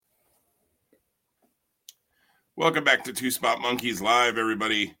Welcome back to Two Spot Monkeys Live,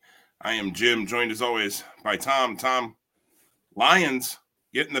 everybody. I am Jim, joined as always by Tom. Tom, Lions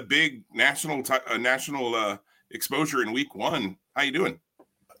getting the big national exposure in week 1. How you doing?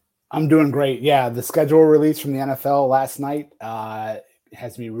 I'm doing great. Yeah, the schedule release from the NFL last night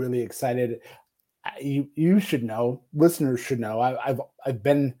has me really excited. You should know, listeners should know. I've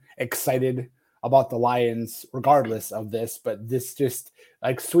been excited about the Lions regardless of this, but this just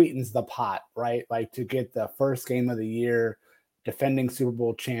like sweetens the pot, right? Like to get the first game of the year, defending Super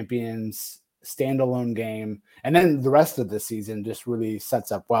Bowl champions, standalone game, and then the rest of the season just really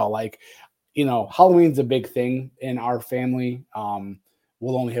sets up well. Like, Halloween's a big thing in our family.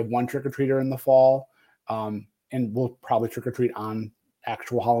 We'll only have one trick-or-treater in the fall, and we'll probably trick-or-treat on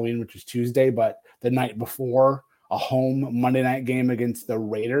actual Halloween, which is Tuesday, but the night before a home Monday night game against the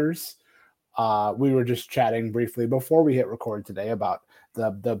Raiders. We were just chatting briefly before we hit record today about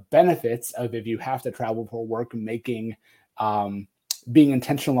the benefits of, if you have to travel for work, being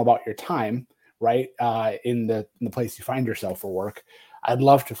intentional about your time, right? In the place you find yourself for work. I'd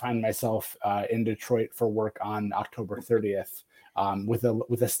love to find myself in Detroit for work on October 30th with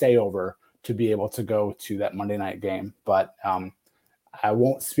a stayover to be able to go to that Monday night game. But I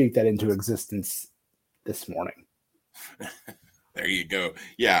won't speak that into existence this morning. There you go.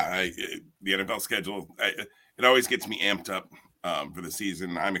 Yeah, the NFL schedule, it always gets me amped up for the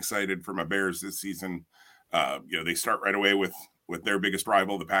season. I'm excited for my Bears this season. They start right away with their biggest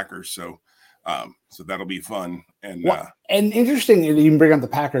rival, the Packers. So that'll be fun. And interesting, you can bring up the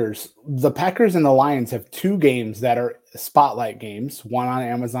Packers. The Packers and the Lions have two games that are spotlight games, one on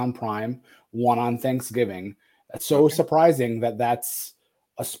Amazon Prime, one on Thanksgiving. It's so surprising that that's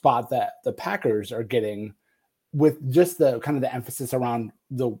a spot that the Packers are getting, with just the kind of the emphasis around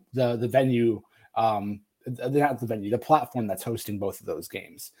the venue, not the venue, the platform that's hosting both of those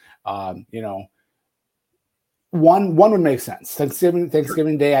games. One would make sense.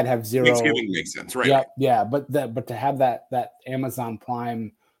 Thanksgiving Day, I'd have zero. Thanksgiving makes sense, right? Yeah. But to have that Amazon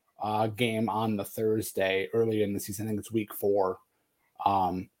Prime game on the Thursday early in the season, I think it's week 4.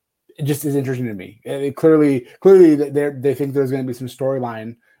 It just is interesting to me. Clearly, they think there's going to be some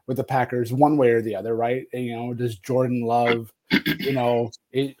storyline with the Packers, one way or the other, right? Does Jordan Love, do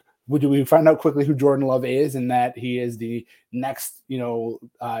we find out quickly who Jordan Love is, and that he is the next,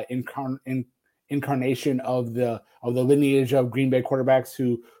 incarnation of the lineage of Green Bay quarterbacks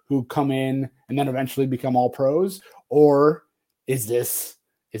who come in and then eventually become all pros? Or is this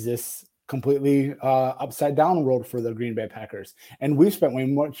completely upside down world for the Green Bay Packers? And we've spent way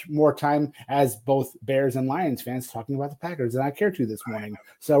much more time as both Bears and Lions fans talking about the Packers than I care to this morning.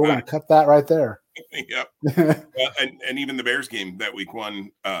 So we're going to cut that right there. Yep. And even the Bears game that week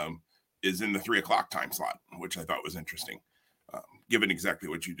 1 is in the 3:00 time slot, which I thought was interesting, given exactly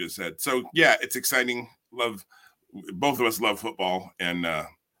what you just said. So yeah, it's exciting. Both of us love football, and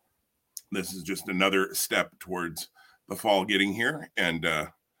this is just another step towards the fall getting here, and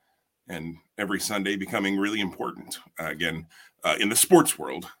every Sunday becoming really important again in the sports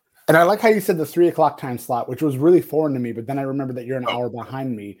world. And I like how you said the 3:00 time slot, which was really foreign to me, but then I remember that you're an hour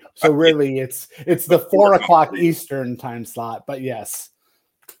behind me. So really it's the 4:00 Eastern time slot, but yes.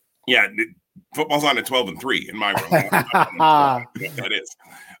 Yeah. Football's on at 12 and 3 in my world. That is.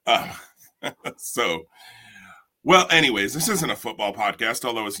 So, well, anyways, this isn't a football podcast,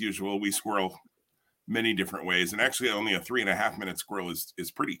 although as usual, we squirrel many different ways. And actually only a 3.5 minute squirrel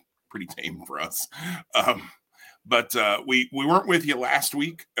is pretty tame for us. But we weren't with you last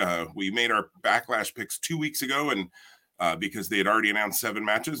week. We made our Backlash picks 2 weeks ago, and because they had already announced 7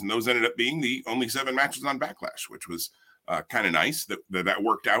 matches, and those ended up being the only 7 matches on Backlash, which was kind of nice that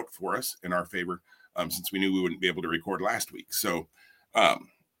worked out for us in our favor, since we knew we wouldn't be able to record last week. So head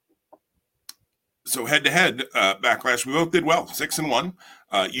to head Backlash, we both did well, 6-1.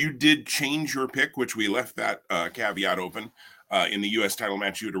 You did change your pick, which we left that caveat open. In the U.S. title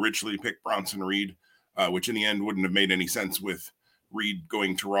match, you had originally picked Bronson Reed, which in the end wouldn't have made any sense with Reed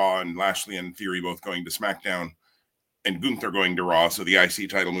going to Raw and Lashley and Theory both going to SmackDown, and Gunther going to Raw. So the IC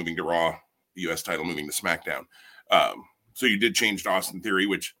title moving to Raw, the U.S. title moving to SmackDown. So you did change to Austin Theory,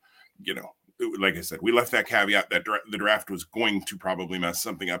 which, like I said, we left that caveat that the draft was going to probably mess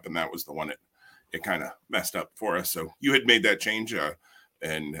something up, and that was the one it kind of messed up for us. So you had made that change,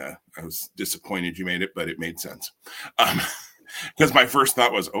 and I was disappointed you made it, but it made sense. Because my first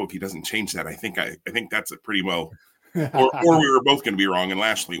thought was, if he doesn't change that, I think that's a pretty well, or we were both going to be wrong, and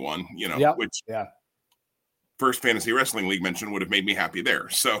Lashley won, which first fantasy wrestling league mention would have made me happy there.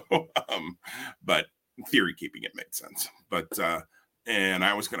 So, but Theory keeping it made sense. But and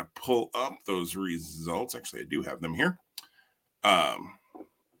I was going to pull up those results. Actually, I do have them here.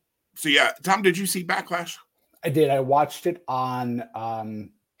 So yeah, Tom, did you see Backlash? I did. I watched it on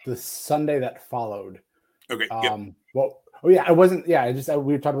the Sunday that followed. Okay. Yep. Well, oh yeah, I wasn't. Yeah,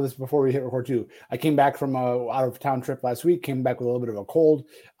 we were talking about this before we hit record too. I came back from a out of town trip last week. Came back with a little bit of a cold.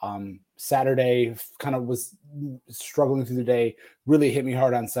 Saturday kind of was struggling through the day. Really hit me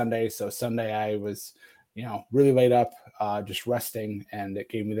hard on Sunday. So Sunday I was, really laid up, just resting, and it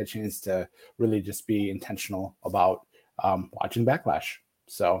gave me the chance to really just be intentional about watching Backlash.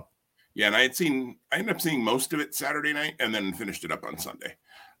 So. Yeah, and I ended up seeing most of it Saturday night, and then finished it up on Sunday.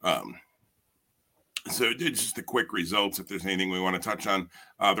 So it's just the quick results. If there's anything we want to touch on,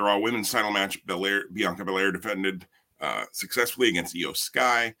 the Raw Women's Title match: Bianca Belair defended successfully against Io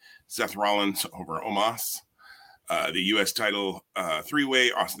Sky. Seth Rollins over Omos. The U.S. title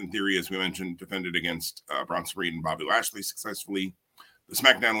three-way: Austin Theory, as we mentioned, defended against Bronson Reed and Bobby Lashley successfully. The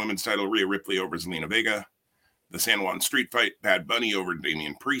SmackDown Women's title: Rhea Ripley over Zelina Vega. The San Juan Street Fight: Bad Bunny over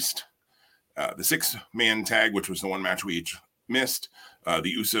Damian Priest. The six-man tag, which was the one match we each missed,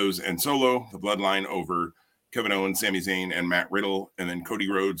 the Usos and Solo, the Bloodline over Kevin Owens, Sami Zayn, and Matt Riddle, and then Cody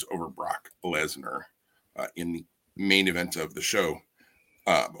Rhodes over Brock Lesnar in the main event of the show.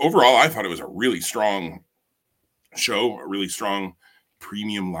 Overall, I thought it was a really strong show, a really strong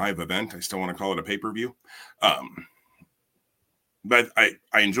premium live event. I still want to call it a pay-per-view. But I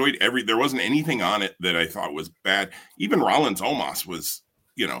enjoyed there wasn't anything on it that I thought was bad. Even Rollins Omos was,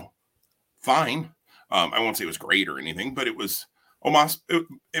 fine. I won't say it was great or anything, but it was Omos.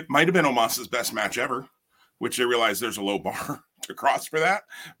 It might have been Omos's best match ever, which I realize there's a low bar to cross for that.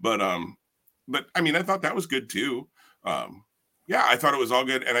 But I mean, I thought that was good too. Yeah, I thought it was all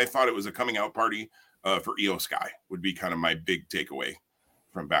good, and I thought it was a coming out party for Io Sky would be kind of my big takeaway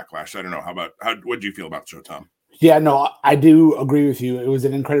from Backlash. I don't know what did you feel about the show, Tom? Yeah, no, I do agree with you. It was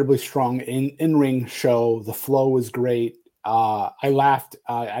an incredibly strong in-ring show. The flow was great. I laughed.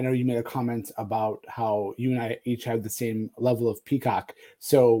 I know you made a comment about how you and I each had the same level of Peacock.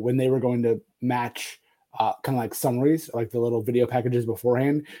 So when they were going to match kind of like summaries, like the little video packages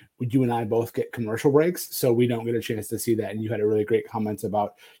beforehand, you and I both get commercial breaks. So we don't get a chance to see that. And you had a really great comments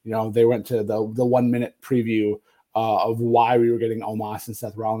about, they went to the 1 minute preview of why we were getting Omos and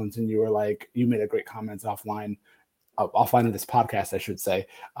Seth Rollins. And you made a great comments offline of this podcast, I should say,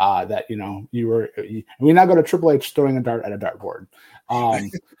 that, we now go to Triple H throwing a dart at a dartboard.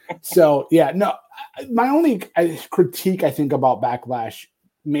 So yeah, no, my only critique, I think, about Backlash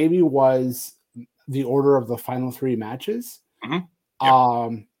maybe was the order of the final three matches.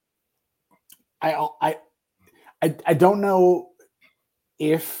 Mm-hmm. Yep. I don't know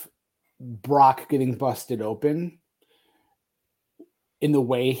if Brock getting busted open in the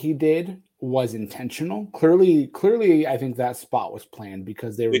way he did was intentional. Clearly, I think that spot was planned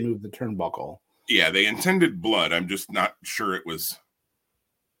because they removed the turnbuckle. Yeah, they intended blood. I'm just not sure it was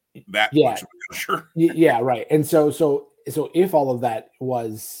that much of a sure. Yeah, right. And so if all of that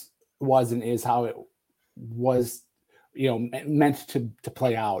was and is how it was, meant to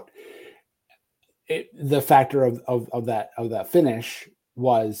play out, the factor of that finish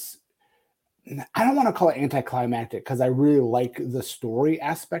was, I don't want to call it anticlimactic because I really like the story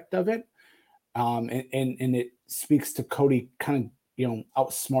aspect of it. And it speaks to Cody kind of,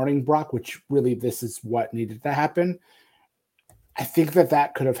 outsmarting Brock, which really this is what needed to happen. I think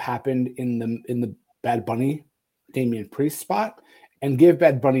that could have happened in the Bad Bunny Damian Priest spot and give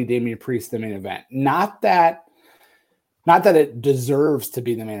Bad Bunny Damian Priest the main event. Not that it deserves to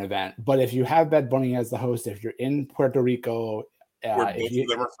be the main event, but if you have Bad Bunny as the host, if you're in Puerto Rico, where both of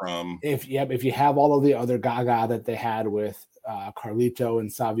them are from, if you have all of the other gaga that they had with Carlito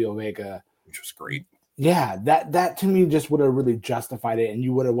and Savio Vega, which was great. Yeah, that to me just would have really justified it, and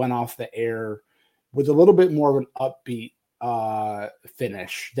you would have went off the air with a little bit more of an upbeat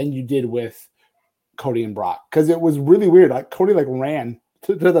finish than you did with Cody and Brock, because it was really weird. Like Cody ran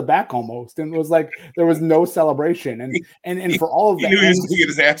to the back almost, and it was like there was no celebration, and for all of that, he knew he was going to get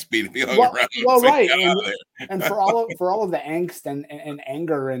his ass beat if he hung around. Well, so right, and for all of the angst and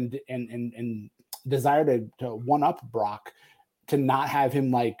anger and desire to one up Brock, to not have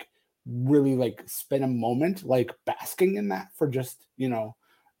him really spend a moment basking in that for just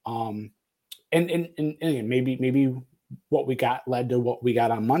and maybe what we got led to what we got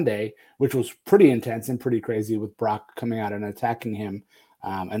on Monday, which was pretty intense and pretty crazy, with Brock coming out and attacking him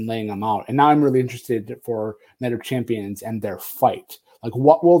and laying him out. And now I'm really interested for Night of Champions and their fight.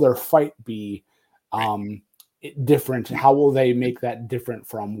 What will their fight be different? How will they make that different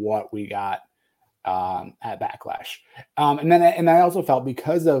from what we got at Backlash? And I also felt,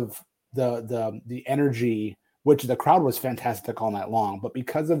 because of the energy, which the crowd was fantastic all night long, but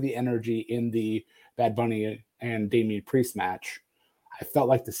because of the energy in the Bad Bunny and Damian Priest match, I felt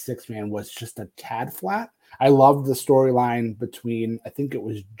like the 6-man was just a tad flat. I loved the storyline between, I think it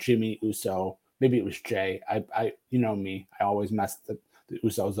was Jimmy Uso, maybe it was Jay. I you know me, I always mess the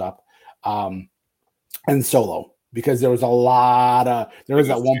Usos up. And Solo, because there was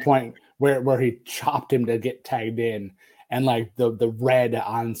that one point where he chopped him to get tagged in, and like the red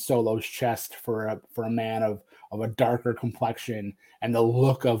on Solo's chest for a man of a darker complexion, and the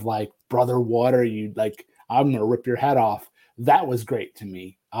look of like, brother, what are you, like, I'm gonna rip your head off. That was great to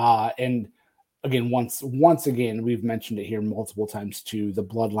me. And again, once again, we've mentioned it here multiple times too, the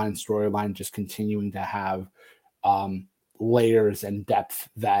Bloodline storyline just continuing to have layers and depth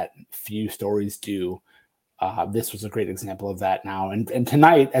that few stories do. This was a great example of that now. And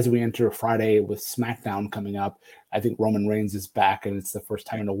tonight, as we enter Friday with SmackDown coming up, I think Roman Reigns is back, and it's the first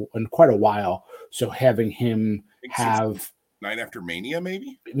time in quite a while. So having him have night after Mania,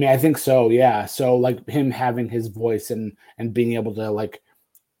 maybe? I mean, I think so, yeah. So like him having his voice and being able to like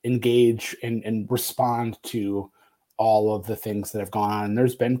engage and respond to all of the things that have gone on.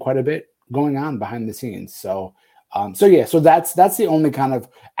 There's been quite a bit going on behind the scenes. So that's the only kind of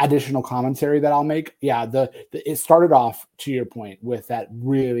additional commentary that I'll make. Yeah, it started off, to your point, with that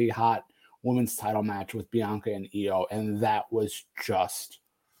really hot women's title match with Bianca and Io, and that was just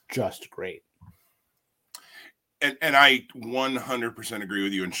great. And I 100% agree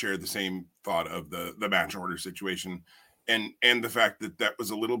with you and share the same thought of the match order situation, and the fact that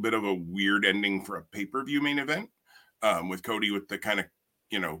was a little bit of a weird ending for a pay-per-view main event, with Cody with the kind of,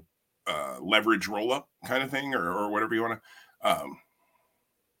 leverage roll-up kind of thing, or whatever you want to.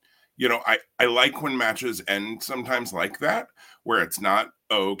 I like when matches end sometimes like that, where it's not,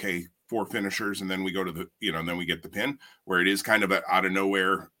 okay, 4 finishers and then we go to the, and then we get the pin, where it is kind of out of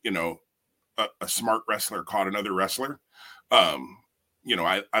nowhere, a smart wrestler caught another wrestler. I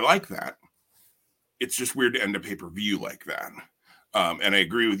like that. It's just weird to end a pay-per-view like that. And I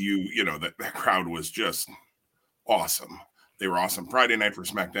agree with you, that crowd was just awesome. They were awesome Friday night for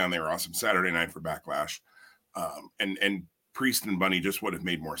SmackDown. They were awesome Saturday night for Backlash. And Priest and Bunny just would have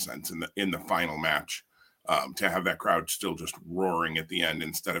made more sense in the final match, to have that crowd still just roaring at the end,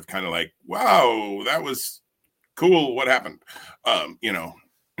 instead of kind of like, wow, that was cool. What happened?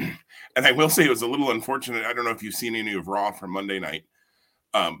 And I will say it was a little unfortunate. I don't know if you've seen any of Raw from Monday night,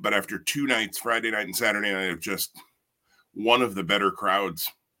 but after 2 nights, Friday night and Saturday night, of just one of the better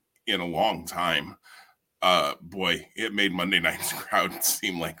crowds in a long time, boy, it made Monday night's crowd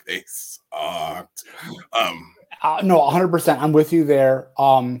seem like they sucked. No, 100%. I'm with you there.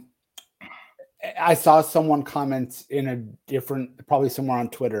 I saw someone comment in a different, probably somewhere on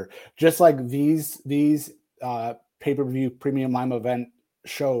Twitter, just like these pay-per-view premium live event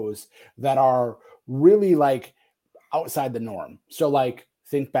shows that are really like outside the norm. So like,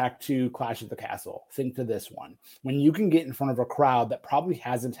 think back to Clash at the Castle. Think to this one. When you can get in front of a crowd that probably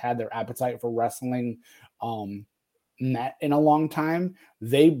hasn't had their appetite for wrestling met in a long time,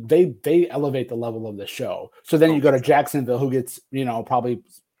 they elevate the level of the show. So then you go to Jacksonville, who gets, probably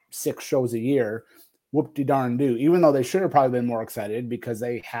 6 shows a year, whoop-de-darn-do, even though they should have probably been more excited because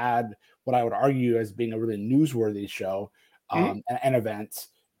they had what I would argue as being a really newsworthy show, and events.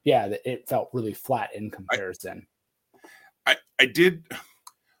 Yeah, it felt really flat in comparison. I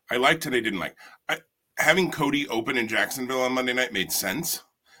liked it. I didn't like. Having Cody open in Jacksonville on Monday night made sense.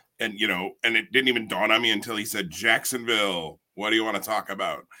 And, and it didn't even dawn on me until he said, Jacksonville, what do you want to talk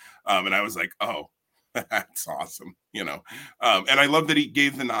about? And I was like, oh, that's awesome. And I love that he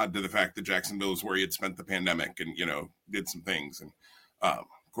gave the nod to the fact that Jacksonville is where he had spent the pandemic and, did some things. And, of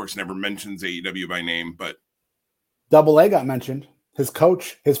course, never mentions AEW by name, but Double A got mentioned. His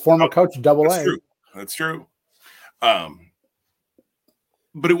former coach, Double A. That's true. But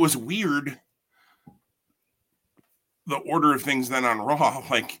it was weird, the order of things then on Raw.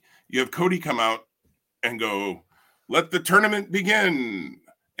 Like, you have Cody come out and go, let the tournament begin.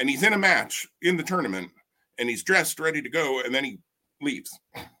 And he's in a match in the tournament and he's dressed, ready to go. And then he leaves.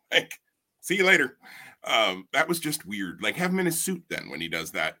 Like, see you later. That was just weird. Like, have him in his suit then when he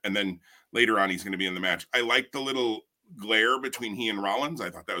does that. And then later on, he's going to be in the match. I like the little glare between he and Rollins. I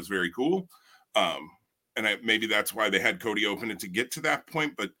thought that was very cool. And maybe that's why they had Cody open it to get to that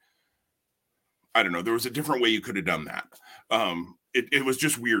point. But I don't know. There was a different way you could have done that. It was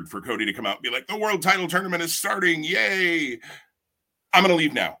just weird for Cody to come out and be like, the world title tournament is starting. Yay. I'm going to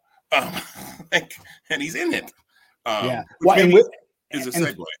leave now. And he's in it. Yeah. Is a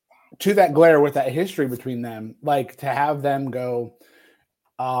segue. To that glare with that history between them, like to have them go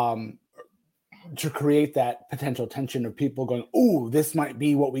to create that potential tension of people going, ooh, this might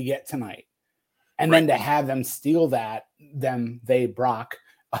be what we get tonight. And then to have them steal that, Brock,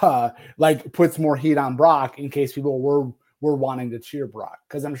 like puts more heat on Brock in case people were wanting to cheer Brock,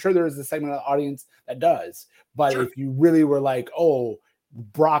 because I'm sure there is a segment of the audience that does. But if you really were like, oh,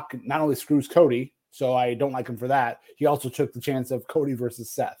 Brock not only screws Cody, so I don't like him for that, he also took the chance of Cody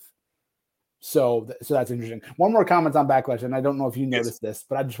versus Seth. So that's interesting. One more comment on Backlash, and I don't know if you noticed this,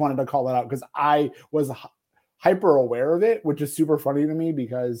 but I just wanted to call it out because I was hyper aware of it, which is super funny to me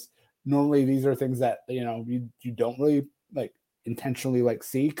because normally these are things that you don't really like intentionally like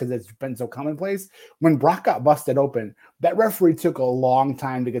see because it's been so commonplace. When Brock got busted open, that referee took a long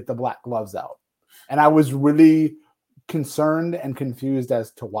time to get the black gloves out, and I was really concerned and confused as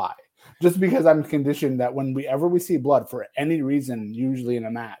to why. Just because I'm conditioned that whenever we see blood for any reason, usually in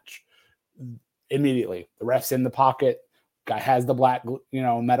a match, immediately the ref's in the pocket, guy has the black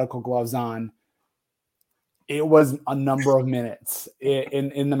medical gloves on. It was a number of minutes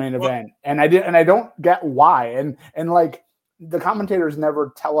in the main event, and I don't get why, and like the commentators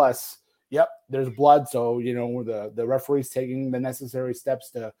never tell us, yep, there's blood, so the referee's taking the necessary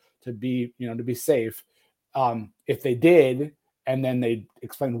steps to be to be safe. If they did and then they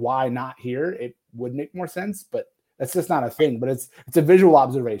explain why not here, it would make more sense, but that's just not a thing. But it's a visual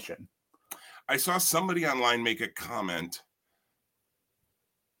observation. I saw somebody online make a comment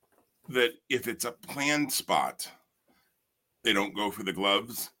that if it's a planned spot, they don't go for the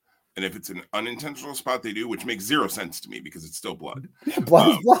gloves. And if it's an unintentional spot, they do, which makes zero sense to me because it's still blood. Yeah,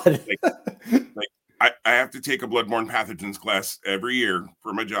 blood is blood. I have to take a bloodborne pathogens class every year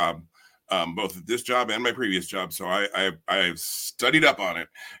for my job, both at this job and my previous job. So I've studied up on it,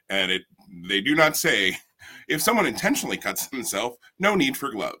 and they do not say if someone intentionally cuts themselves, no need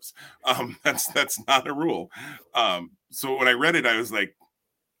for gloves. That's not a rule. So when I read it, I was like,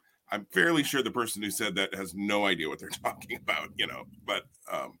 I'm fairly sure the person who said that has no idea what they're talking about, but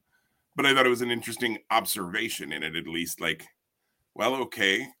I thought it was an interesting observation in it, at least. Like, well,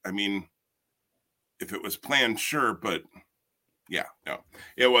 okay. I mean, if it was planned, sure, but yeah, no,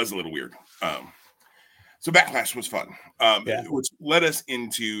 it was a little weird. So Backlash was fun, which led us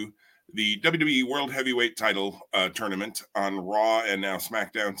into the WWE World Heavyweight Title tournament on Raw and now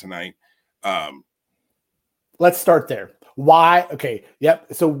SmackDown tonight. Let's start there. Why? Okay.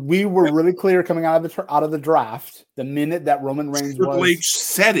 Yep. So we were really clear coming out of the draft. The minute that Roman Reigns Triple H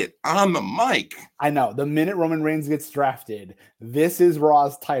said it on the mic. I know. The minute Roman Reigns gets drafted, this is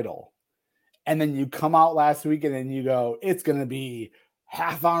Raw's title. And then you come out last week and then you go, it's going to be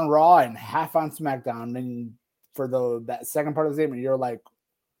half on Raw and half on SmackDown. And for that second part of the statement, you're like,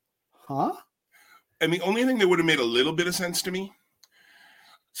 huh? And the only thing that would have made a little bit of sense to me,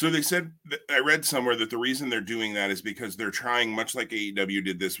 so they said, I read somewhere that the reason they're doing that is because they're trying, much like AEW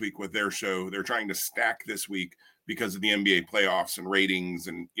did this week with their show, they're trying to stack this week because of the NBA playoffs and ratings,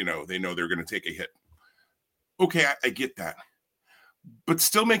 and they know they're going to take a hit. Okay, I get that. But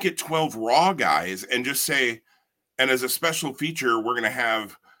still make it 12 Raw guys and just say, and as a special feature, we're going to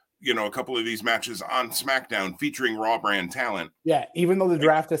have, a couple of these matches on SmackDown featuring Raw brand talent. Yeah, even though the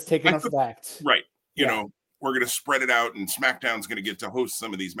draft has taken effect. Right. We're going to spread it out, and SmackDown's going to get to host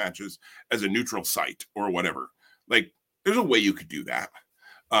some of these matches as a neutral site or whatever. Like, there's a way you could do that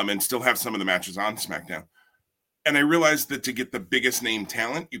and still have some of the matches on SmackDown. And I realized that to get the biggest name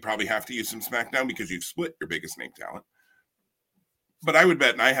talent, you probably have to use some SmackDown because you've split your biggest name talent. But I would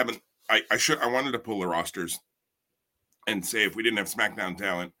bet, and I haven't, I wanted to pull the rosters and say if we didn't have SmackDown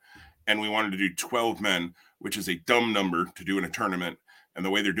talent and we wanted to do 12 men, which is a dumb number to do in a tournament, and the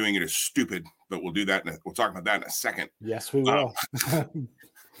way they're doing it is stupid, but we'll do that. We'll talk about that in a second. Yes, we will.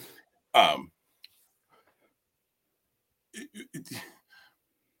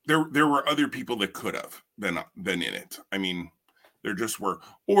 There were other people that could have been in it. I mean, there just were.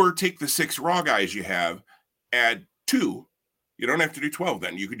 Or take the 6 Raw guys you have, add 2. You don't have to do 12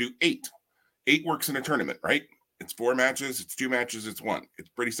 then. You could do 8. 8 works in a tournament, right? It's 4 matches, it's 2 matches, it's 1. It's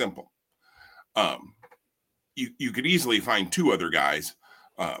pretty simple. You could easily find 2 other guys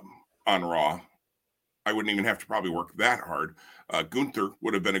on Raw. I wouldn't even have to probably work that hard. Gunther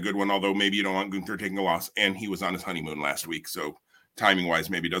would have been a good one, although maybe you don't want Gunther taking a loss, and he was on his honeymoon last week, so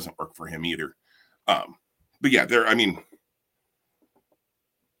timing-wise maybe doesn't work for him either. But yeah,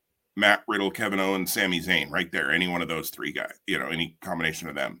 Matt Riddle, Kevin Owens, Sami Zayn, right there. Any one of those 3 guys, any combination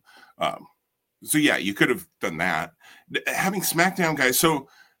of them. So yeah, you could have done that. Having SmackDown guys, so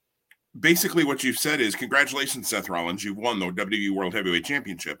basically what you've said is, congratulations, Seth Rollins, you've won the WWE World Heavyweight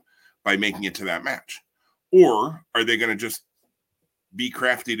Championship by making it to that match. Or are they going to just be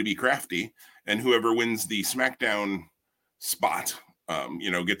crafty to be crafty, and whoever wins the SmackDown spot,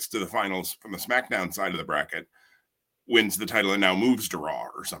 gets to the finals from the SmackDown side of the bracket, wins the title and now moves to Raw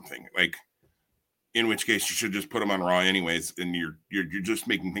or something? Like, in which case you should just put them on Raw anyways, and you're just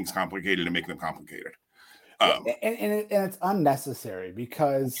making things complicated and make them complicated. And it's unnecessary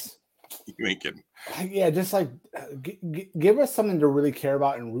because you ain't kidding. Yeah, just like give us something to really care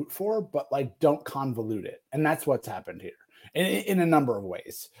about and root for, but like don't convolute it. And that's what's happened here in a number of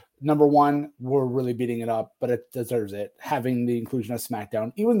ways. Number one, we're really beating it up, but it deserves it. Having the inclusion of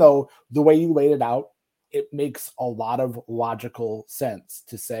SmackDown, even though the way you laid it out, it makes a lot of logical sense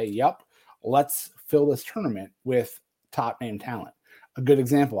to say, yep, let's fill this tournament with top name talent. A good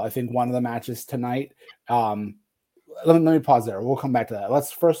example, I think one of the matches tonight, let me pause there. We'll come back to that.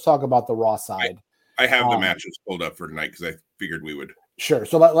 Let's first talk about the Raw side. I have the matches pulled up for tonight because I figured we would. Sure.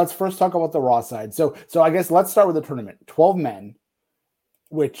 So let's first talk about the Raw side. So I guess let's start with the tournament. 12 men,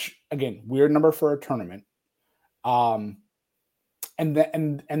 which again, weird number for a tournament.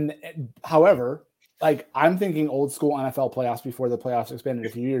 However, like I'm thinking old school NFL playoffs before the playoffs expanded a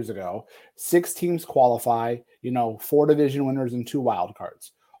few years ago. 6 teams qualify, 4 division winners and 2 wild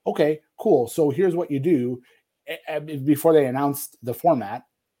cards. Okay, cool. So here's what you do. Before they announced the format,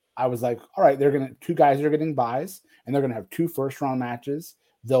 I was like, all right, 2 guys are getting buys, and they're gonna have 2 first-round matches.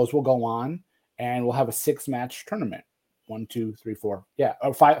 Those will go on, and we'll have a 6-match tournament. 1, 2, 3, 4. Yeah,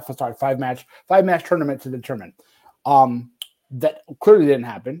 5-match tournament to determine. That clearly didn't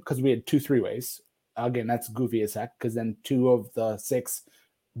happen because we had 2 3-ways. Again, that's goofy as heck because then 2 of the 6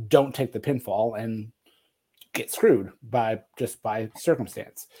 don't take the pinfall and get screwed by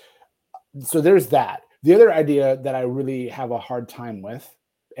circumstance. So there's that. The other idea that I really have a hard time with,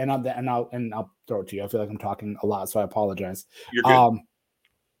 and I'll throw it to you. I feel like I'm talking a lot, so I apologize. You're good.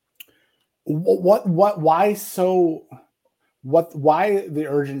 Why the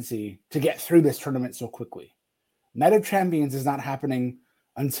urgency to get through this tournament so quickly? Night of Champions is not happening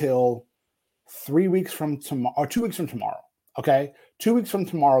until 3 weeks from tomorrow, or 2 weeks from tomorrow. Okay, 2 weeks from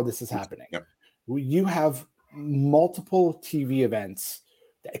tomorrow, this is happening. Yep. You have multiple TV events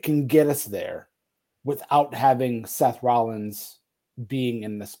that can get us there without having Seth Rollins being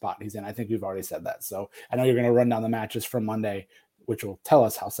in the spot he's in. I think we've already said that. So I know you're going to run down the matches from Monday, which will tell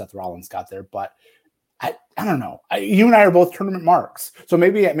us how Seth Rollins got there. But I don't know. You and I are both tournament marks. So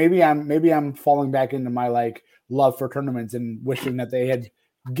maybe I'm falling back into my like love for tournaments and wishing that they had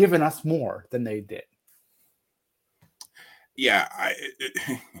given us more than they did. Yeah,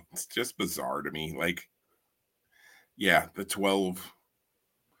 it's just bizarre to me. Like, yeah, the 12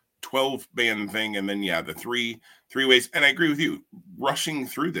 band thing, and then the three ways. And I agree with you. Rushing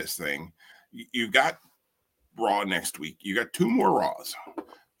through this thing, you got Raw next week. You got 2 more Raws,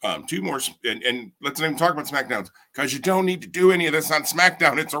 2 more, and let's not even talk about SmackDowns because you don't need to do any of this on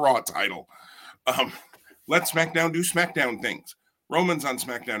SmackDown. It's a Raw title. Let SmackDown do SmackDown things. Roman's on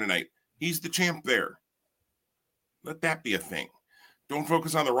SmackDown tonight. He's the champ there. Let that be a thing. Don't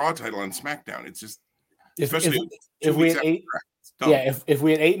focus on the Raw title on SmackDown. It's just, especially if we had 8. Yeah, if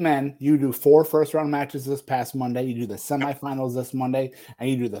we had 8 men, you do 4 first-round matches this past Monday, you do the semifinals this Monday, and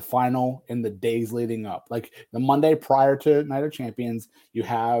you do the final in the days leading up. Like the Monday prior to Night of Champions, you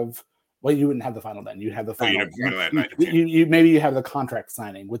have you wouldn't have the final then. You'd have the final. Maybe you have the contract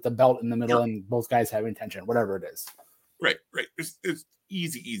signing with the belt in the middle and both guys having tension, whatever it is. Right. There's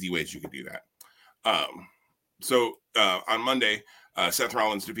easy ways you could do that. So on Monday, Seth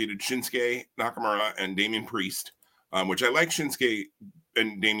Rollins defeated Shinsuke Nakamura and Damian Priest. Which I like Shinsuke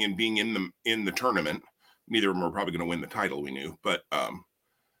and Damian being in the tournament. Neither of them are probably going to win the title, we knew, but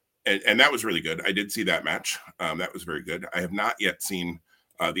and that was really good. I did see that match. That was very good. I have not yet seen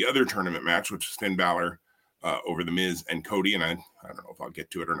the other tournament match, which is Finn Balor over The Miz and Cody, and I don't know if I'll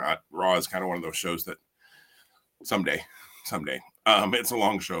get to it or not. Raw is kind of one of those shows that someday. It's a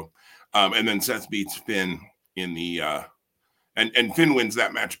long show. And then Seth beats Finn in the and Finn wins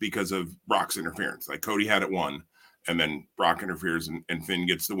that match because of Brock's interference. Like Cody had it won. And then Brock interferes and Finn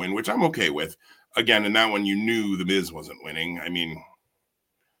gets the win, which I'm okay with. Again, in that one, you knew The Miz wasn't winning. I mean,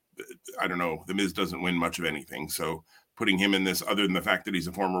 I don't know. The Miz doesn't win much of anything. So putting him in this, other than the fact that he's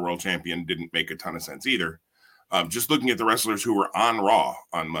a former world champion, didn't make a ton of sense either. Just looking at the wrestlers who were on Raw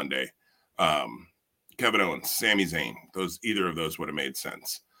on Monday, Kevin Owens, Sami Zayn, either of those would have made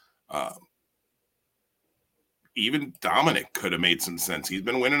sense. Even Dominic could have made some sense. He's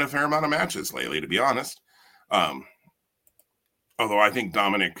been winning a fair amount of matches lately, to be honest. Although I think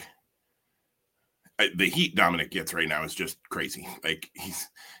Dominic, the heat Dominic gets right now is just crazy. Like he's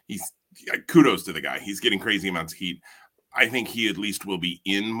kudos to the guy. He's getting crazy amounts of heat. I think he at least will be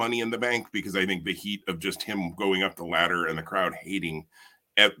in Money in the Bank because I think the heat of just him going up the ladder and the crowd hating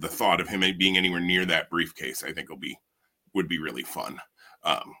at the thought of him being anywhere near that briefcase, I think would be really fun.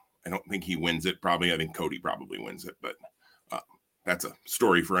 I don't think he wins it. Probably. I think Cody probably wins it, but that's a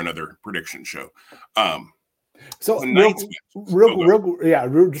story for another prediction show. So Tonight's just real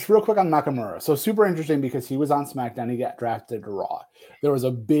quick on Nakamura. So super interesting because he was on SmackDown. He got drafted to Raw. There was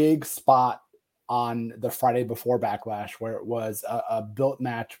a big spot on the Friday before Backlash where it was a built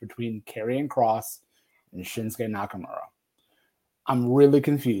match between Karrion Kross and Shinsuke Nakamura. I'm really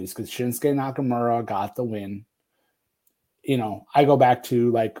confused because Shinsuke Nakamura got the win. You know, I go back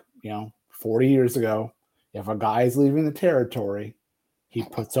to 40 years ago. If a guy is leaving the territory, he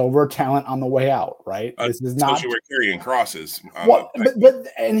puts over talent on the way out, right? This is not where Karrion Kross is.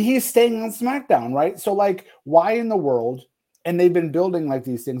 And he's staying on SmackDown, right? So why in the world? And they've been building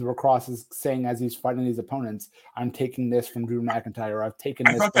these things where Kross is saying as he's fighting these opponents, I'm taking this from Drew McIntyre.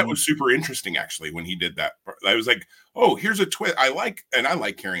 I thought that was super interesting actually when he did that. I was like, oh, here's a twist. I like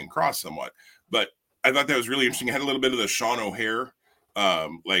Karrion Kross somewhat, but I thought that was really interesting. It had a little bit of the Sean O'Hare,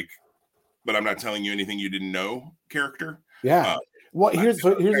 but I'm not telling you anything you didn't know character. Yeah. Here's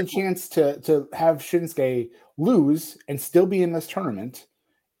a chance to have Shinsuke lose and still be in this tournament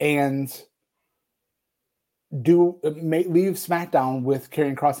and leave SmackDown with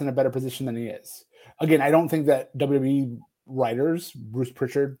Karrion Kross in a better position than he is. Again, I don't think that WWE writers, Bruce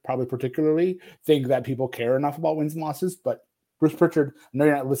Pritchard probably particularly, think that people care enough about wins and losses, but Bruce Pritchard, I know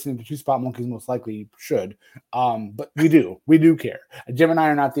you're not listening to Two Spot Monkeys, most likely should, but we do care. Jim and I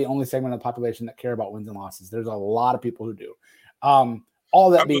are not the only segment of the population that care about wins and losses. There's a lot of people who do. All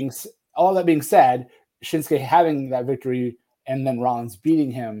that being said, Shinsuke having that victory and then Rollins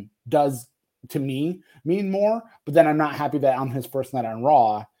beating him does, to me, mean more. But then I'm not happy that on his first night on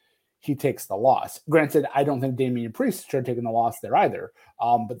Raw, he takes the loss. Granted, I don't think Damian Priest should have taken the loss there either.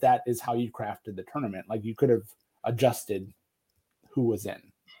 But that is how you crafted the tournament. You could have adjusted who was in,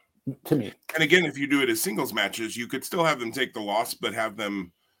 to me. And again, if you do it as singles matches, you could still have them take the loss, but have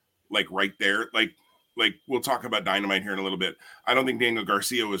them right there. Like we'll talk about Dynamite here in a little bit. I don't think Daniel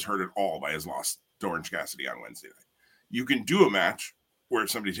Garcia was hurt at all by his loss to Orange Cassidy on Wednesday night. You can do a match where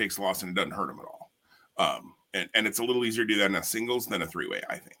somebody takes a loss and it doesn't hurt them at all. And it's a little easier to do that in a singles than a three-way,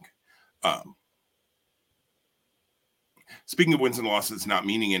 I think. Speaking of wins and losses not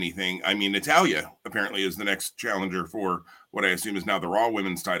meaning anything, I mean, Natalya apparently is the next challenger for what I assume is now the Raw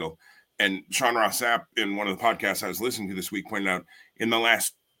Women's title. And Sean Ross Sapp, in one of the podcasts I was listening to this week, pointed out in the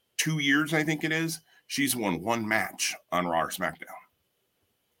last 2 years, I think it is, she's won one match on Raw or SmackDown.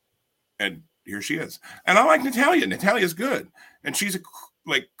 And here she is. And I like Natalya. Natalya's good. And she's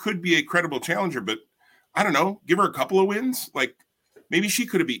could be a credible challenger, but I don't know, give her a couple of wins. Maybe she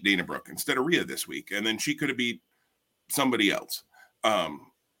could have beat Dana Brooke instead of Rhea this week. And then she could have beat somebody else.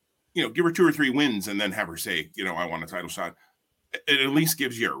 Give her 2 or 3 wins and then have her say, I want a title shot. It at least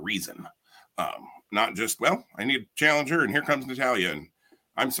gives you a reason. Not just, well, I need a challenger and here comes Natalya. And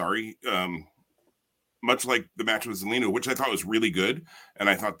I'm sorry. Much like the match with Zelina, which I thought was really good. And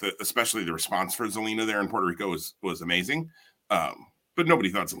I thought that especially the response for Zelina there in Puerto Rico was amazing. But nobody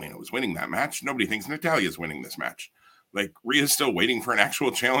thought Zelina was winning that match. Nobody thinks Natalya's winning this match. Rhea's still waiting for an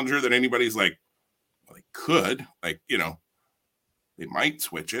actual challenger that anybody's they could. They might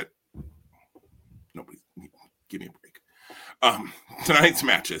switch it. Nobody, give me a break. Tonight's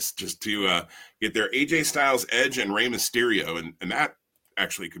matches, just to get there, AJ Styles, Edge, and Rey Mysterio. And that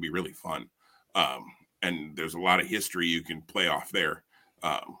actually could be really fun. And there's a lot of history you can play off there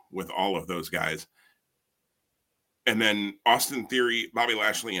with all of those guys. And then Austin Theory, Bobby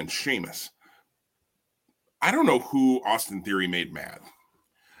Lashley, and Sheamus. I don't know who Austin Theory made mad,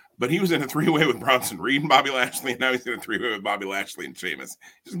 but he was in a 3-way with Bronson Reed and Bobby Lashley, and now he's in a 3-way with Bobby Lashley and Sheamus.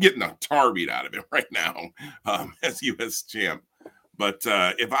 He's getting a tar beat out of him right now as U.S. champ. But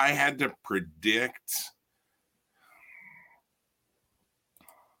if I had to predict,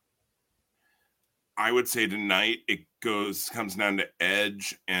 I would say tonight it comes down to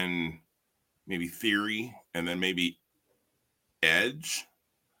Edge and maybe Theory, and then maybe Edge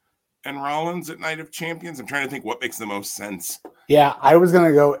and Rollins at Night of Champions. I'm trying to think what makes the most sense. Yeah, I was going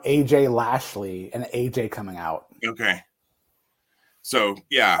to go AJ Lashley and AJ coming out. Okay. So,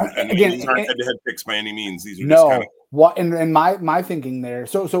 yeah, and again, these aren't head-to-head picks by any means. These are just kind of what and my thinking there.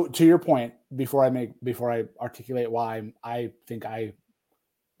 So to your point, before I articulate why I think I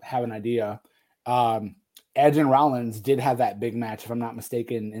have an idea, Edge and Rollins did have that big match, if I'm not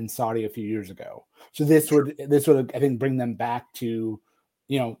mistaken, in Saudi a few years ago. So this would I think bring them back to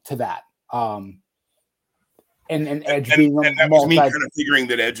that. And Edge being that was me kind of figuring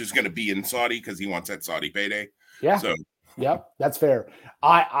that Edge is going to be in Saudi because he wants that Saudi payday. Yeah. So yep, that's fair.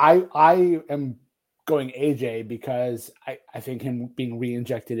 I am going AJ because I think him being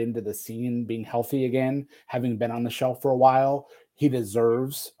re-injected into the scene, being healthy again, having been on the shelf for a while, he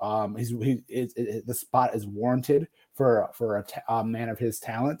deserves. The spot is warranted for a man of his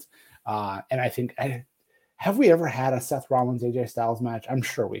talent, and I think have we ever had a Seth Rollins AJ Styles match? I'm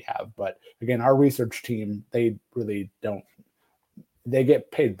sure we have, but again, our research team, they really don't. They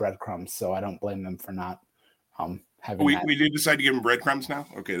get paid breadcrumbs, so I don't blame them for not having that. We did decide to give him breadcrumbs now.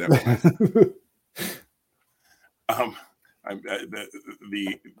 Okay, that was nice.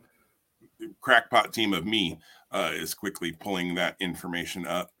 The crackpot team of me is quickly pulling that information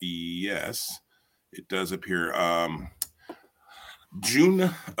up. Yes, it does appear. June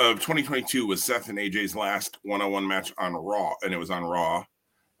of 2022 was Seth and AJ's last one-on-one match on Raw, and it was on Raw.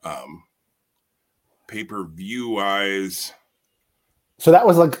 Pay-per-view wise, so that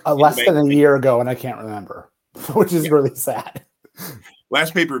was like less than a year ago, and I can't remember, which is really sad.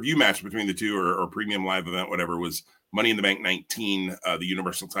 Last pay-per-view match between the two, or premium live event, whatever, was Money in the Bank 19. The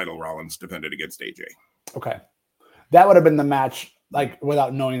Universal title, Rollins defended against AJ. Okay, that would have been the match. Like,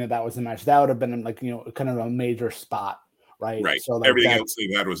 without knowing that was the match, that would have been like, you know, kind of a major spot. Right. So like everything else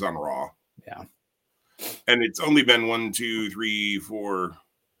they've had was on Raw. Yeah. And it's only been 1, 2, 3, 4,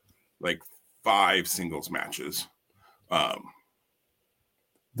 like 5 singles matches.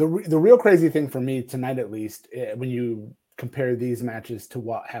 The real crazy thing for me tonight, at least, when you compare these matches to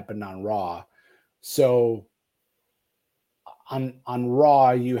what happened on Raw. So on Raw,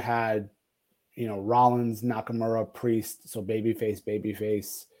 you had, you know, Rollins, Nakamura, Priest, so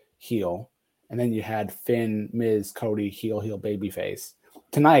babyface, heel. And then you had Finn, Miz, Cody, heel, babyface.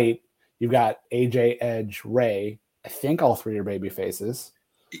 Tonight, you've got AJ, Edge, Ray. I think all three are baby faces.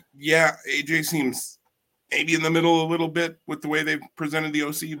 Yeah, AJ seems maybe in the middle a little bit with the way they've presented the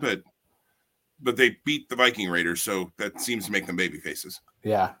OC, but they beat the Viking Raiders, so that seems to make them baby faces.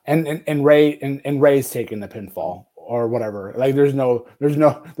 Yeah, and Ray's taking the pinfall or whatever. Like, there's no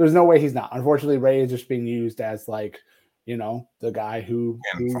way he's not. Unfortunately, Ray is just being used as, like, you know, the guy who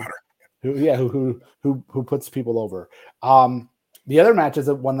puts people over. The other match is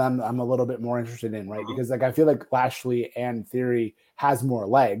one that I'm a little bit more interested in, right? Because, like, I feel like Lashley and Theory has more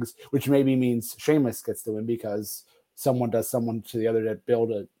legs, which maybe means Sheamus gets the win because someone does someone to the other to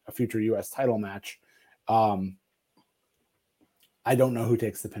build a future U.S. title match. I don't know who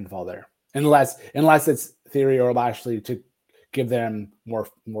takes the pinfall there, unless it's Theory or Lashley to give them more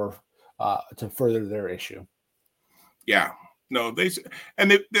to further their issue. Yeah. No,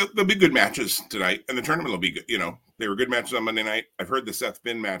 they'll be good matches tonight, and the tournament will be good. You know, they were good matches on Monday night. I've heard the Seth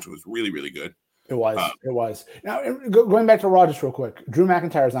Finn match was really, really good. It was. Now, going back to Raw just real quick, Drew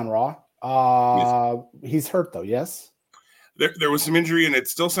McIntyre's on Raw. Yes. He's hurt though. Yes. There was some injury, and it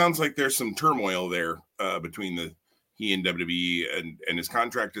still sounds like there's some turmoil there between he and WWE, and his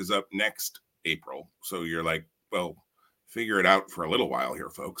contract is up next April. So you're like, well, figure it out for a little while here,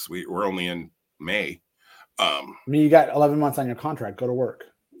 folks. We're only in May. I mean, you got 11 months on your contract. Go to work.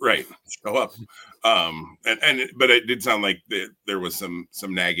 Right. Show up. But it did sound like there was some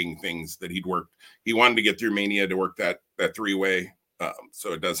nagging things that he'd worked. He wanted to get through Mania to work that 3-way.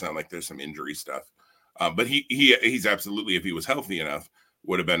 So it does sound like there's some injury stuff. But he's absolutely, if he was healthy enough,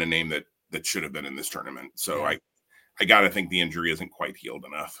 would have been a name that should have been in this tournament. So yeah. I got to think the injury isn't quite healed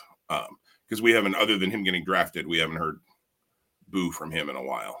enough. Because we haven't, other than him getting drafted, we haven't heard boo from him in a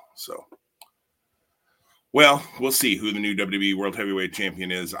while. So. Well, we'll see who the new WWE World Heavyweight Champion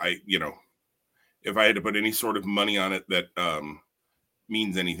is. If I had to put any sort of money on it that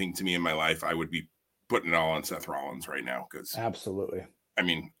means anything to me in my life, I would be putting it all on Seth Rollins right now. Because absolutely. I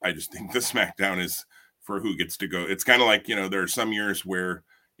mean, I just think the SmackDown is for who gets to go. It's kind of like, there are some years where,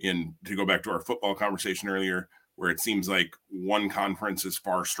 to go back to our football conversation earlier, where it seems like one conference is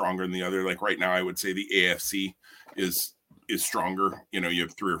far stronger than the other. Like right now, I would say the AFC is stronger. You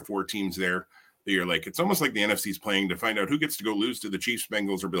have 3 or 4 teams there. You're like, it's almost like the NFC is playing to find out who gets to go lose to the Chiefs,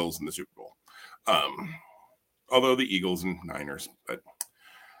 Bengals, or Bills in the Super Bowl. Although the Eagles and Niners,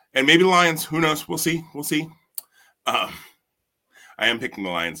 and maybe the Lions, who knows? We'll see. I am picking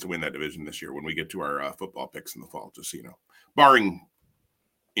the Lions to win that division this year when we get to our football picks in the fall, just so you know, barring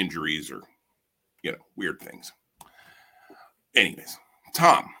injuries or, weird things. Anyways,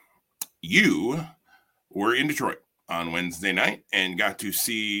 Tom, you were in Detroit on Wednesday night and got to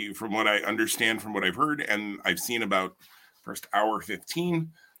see, from what I understand, from what I've heard, and I've seen about first hour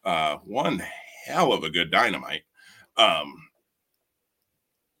 15, one hell of a good Dynamite.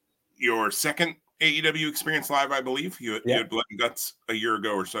 Your second AEW experience live, I believe. You had Blood and Guts a year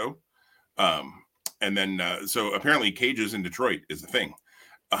ago or so. And then, so apparently cages in Detroit is the thing.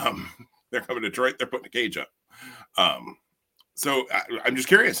 They're coming to Detroit, they're putting a cage up. So I'm just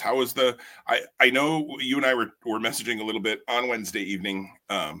curious, how was I know you and I were messaging a little bit on Wednesday evening.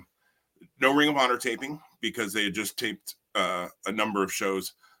 No Ring of Honor taping because they had just taped a number of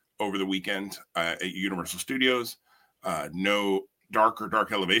shows over the weekend at Universal Studios. No Dark or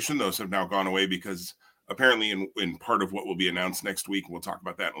Dark Elevation. Those have now gone away because apparently in part of what will be announced next week. We'll talk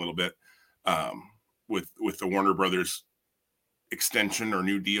about that in a little bit. With the Warner Brothers extension or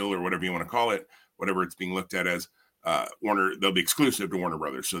new deal or whatever you want to call it, whatever it's being looked at as, they'll be exclusive to Warner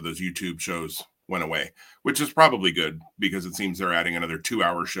Brothers. So those YouTube shows went away, which is probably good because it seems they're adding another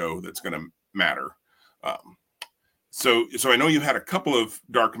 2-hour show that's going to matter. So I know you had a couple of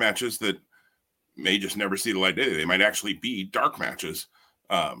dark matches that may just never see the light of day. They might actually be dark matches.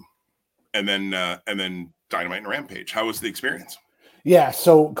 And then Dynamite and Rampage. How was the experience? Yeah,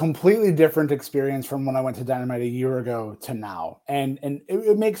 so completely different experience from when I went to Dynamite a year ago to now. And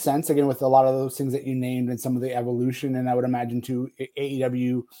it makes sense, again, with a lot of those things that you named and some of the evolution. And I would imagine, too,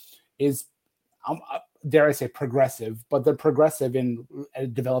 AEW is, dare I say, progressive, but they're progressive in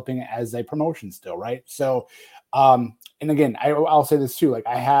developing it as a promotion still, right? So, and again, I'll say this, too. Like,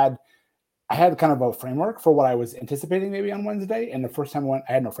 I had kind of a framework for what I was anticipating maybe on Wednesday. And the first time I went,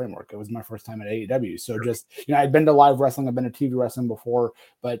 I had no framework. It was my first time at AEW. So just, I'd been to live wrestling, I've been to TV wrestling before,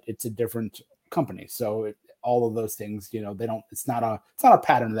 but it's a different company. So all of those things, it's not a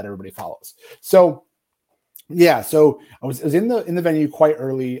pattern that everybody follows. So yeah, so I was in the venue quite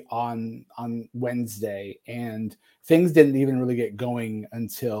early on Wednesday, and things didn't even really get going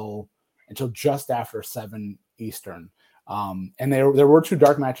until just after 7 Eastern. And there were 2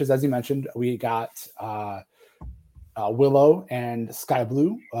 dark matches, as you mentioned. We got Willow and Sky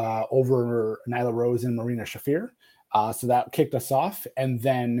Blue over Nyla Rose and Marina Shafir. So that kicked us off. And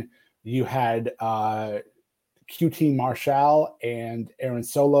then you had QT Marshall and Aaron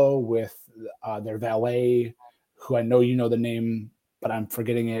Solo with their valet, who I know you know the name, but I'm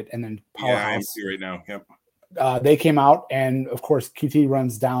forgetting it. And then Powerhouse. Yeah, I see right now. Yep. They came out, and of course QT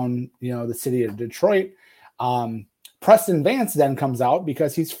runs down, the city of Detroit. Preston Vance then comes out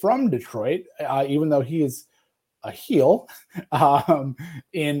because he's from Detroit, even though he is a heel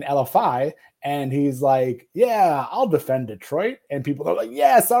in LFI. And he's like, yeah, I'll defend Detroit. And people are like,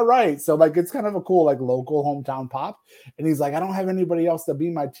 yes, all right. So like, it's kind of a cool, like, local hometown pop. And he's like, I don't have anybody else to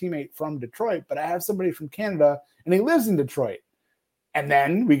be my teammate from Detroit, but I have somebody from Canada and he lives in Detroit. And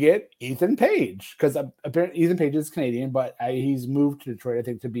then we get Ethan Page, because apparently Ethan Page is Canadian, but he's moved to Detroit, I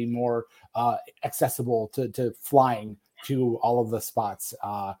think, to be more accessible to flying to all of the spots.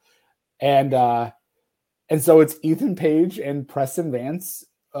 And so it's Ethan Page and Preston Vance,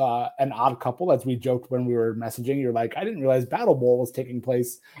 an odd couple, as we joked when we were messaging. You're like, I didn't realize Battle Bowl was taking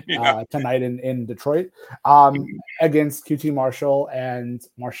place tonight in Detroit, against QT Marshall and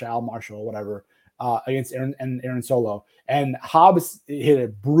Marshall, whatever. Against Aaron Solo. And Hobbs hit a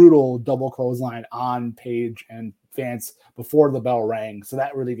brutal double clothesline on Page and Vance before the bell rang. So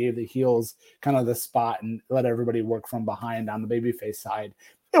that really gave the heels kind of the spot and let everybody work from behind on the babyface side.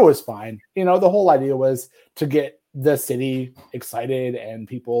 It was fine. The whole idea was to get the city excited and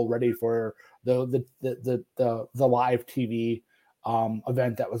people ready for the live TV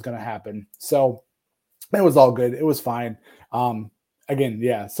event that was going to happen. So it was all good. It was fine. Again,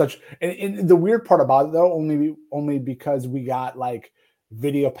 yeah, and the weird part about it, though, only because we got like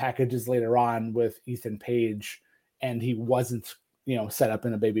video packages later on with Ethan Page, and he wasn't, set up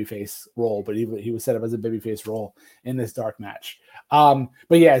in a babyface role, but he was set up as a babyface role in this dark match. But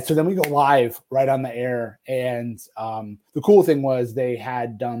yeah, so then we go live right on the air, and the cool thing was they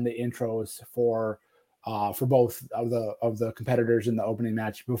had done the intros for both of the competitors in the opening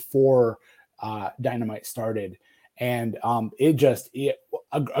match before Dynamite started. And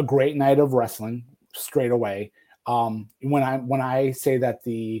a great night of wrestling straight away. When I say that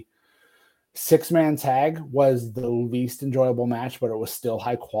the 6-man tag was the least enjoyable match, but it was still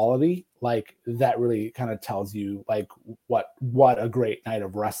high quality, like that really kind of tells you like what a great night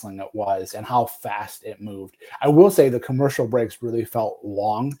of wrestling it was and how fast it moved. I will say the commercial breaks really felt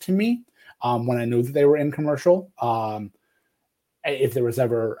long to me when I knew that they were in commercial. If there was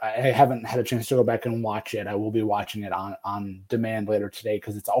ever, I haven't had a chance to go back and watch it. I will be watching it on demand later today,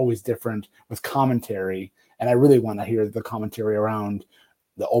 because it's always different with commentary. And I really want to hear the commentary around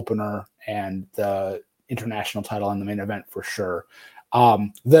the opener and the international title and the main event for sure.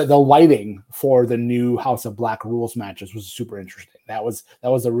 The lighting for the new House of Black rules matches was super interesting. That was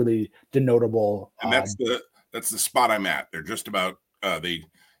a really denotable. And that's the spot I'm at. They're just about, they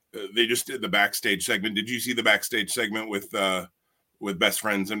just did the backstage segment. Did you see the backstage segment with Best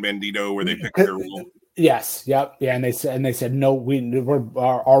Friends and Bandito where they picked their rule? Yes. Yep. Yeah. And they said no.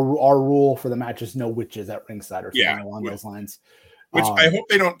 Our rule for the match is no witches at ringside or something along those lines. Which I hope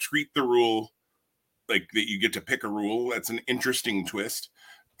they don't treat the rule like that. You get to pick a rule. That's an interesting twist.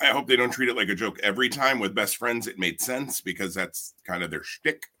 I hope they don't treat it like a joke every time. With Best Friends, it made sense because that's kind of their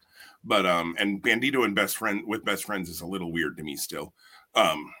shtick. But and Bandito and Best Friends is a little weird to me still.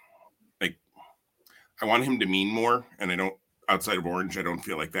 I want him to mean more, and I don't. Outside of Orange, I don't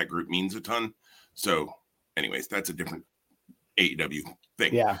feel like that group means a ton. So, anyways, that's a different AEW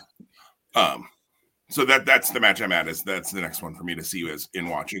thing. Yeah. So that's the match I'm at. That's the next one for me to see as in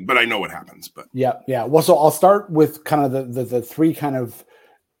watching. But I know what happens. But yeah. Well, so I'll start with kind of the three kind of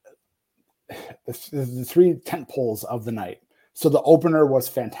the three tent poles of the night. So the opener was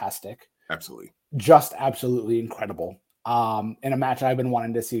fantastic. Absolutely. Just absolutely incredible. In a match I've been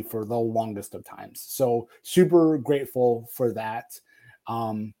wanting to see for the longest of times. So super grateful for that.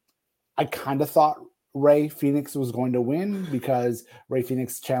 I kind of thought Ray Phoenix was going to win because Ray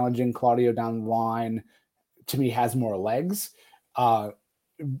Phoenix challenging Claudio down the line to me has more legs,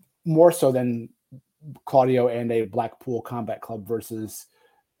 more so than Claudio and a Blackpool Combat Club versus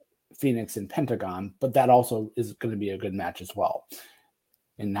Phoenix and Pentagon, but that also is going to be a good match as well.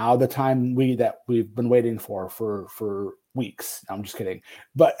 And now the time we've been waiting for weeks. No, I'm just kidding.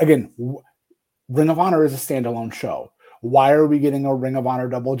 But again, Ring of Honor is a standalone show. Why are we getting a Ring of Honor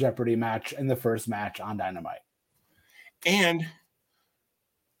Double Jeopardy match in the first match on Dynamite? And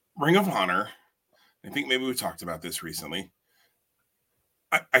Ring of Honor, I think maybe we talked about this recently.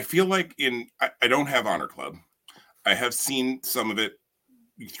 I feel like I don't have Honor Club. I have seen some of it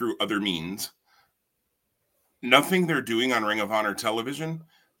through other means. Nothing they're doing on Ring of Honor television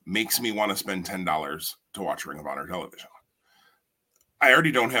makes me want to spend $10 to watch Ring of Honor television. I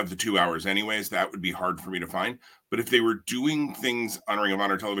already don't have the 2 hours anyways. That would be hard for me to find. But if they were doing things on Ring of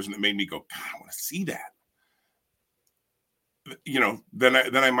Honor television that made me go, God, I want to see that,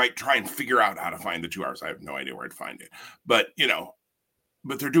 then I might try and figure out how to find the 2 hours. I have no idea where I'd find it. But,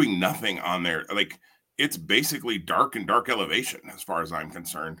 but they're doing nothing on there. Like, it's basically dark and dark elevation as far as I'm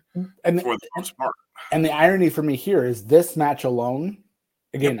concerned, and for the most part. And the irony for me here is this match alone,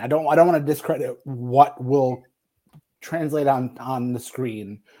 again, yep. I don't want to discredit what will translate on the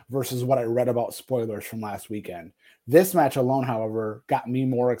screen versus what I read about spoilers from last weekend. This match alone, however, got me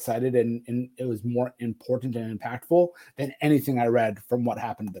more excited and it was more important and impactful than anything I read from what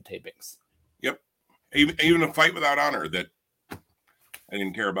happened to the tapings. Yep. Even a fight without honor that I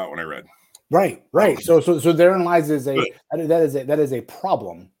didn't care about when I read. Right. So therein lies that is a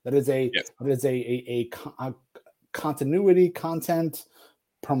problem. That is a continuity, content,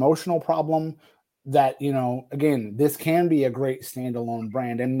 promotional problem that, again, this can be a great standalone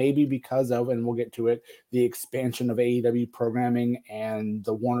brand, and maybe because of, and we'll get to it, the expansion of AEW programming and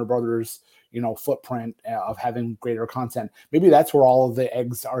the Warner Brothers, footprint of having greater content. Maybe that's where all of the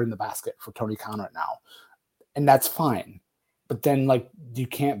eggs are in the basket for Tony Khan right now. And that's fine. But then, you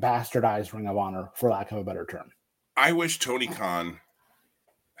can't bastardize Ring of Honor, for lack of a better term. I wish Tony Khan,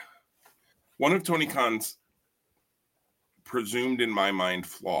 one of Tony Khan's presumed in my mind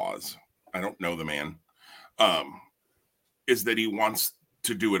flaws, I don't know the man, is that he wants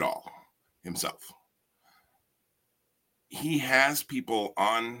to do it all himself. He has people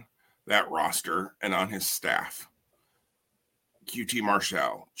on that roster and on his staff. QT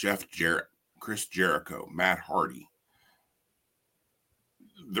Marshall, Jeff Jarrett, Chris Jericho, Matt Hardy.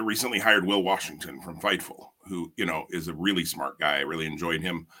 The recently hired Will Washington from Fightful, who, is a really smart guy. I really enjoyed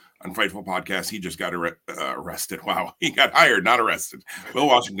him on Fightful podcast. He just got arrested. Wow. He got hired, not arrested. Will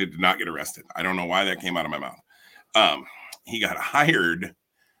Washington did not get arrested. I don't know why that came out of my mouth. He got hired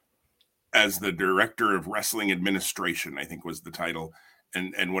as the director of wrestling administration, I think was the title.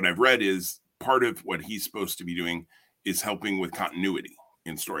 And what I've read is part of what he's supposed to be doing is helping with continuity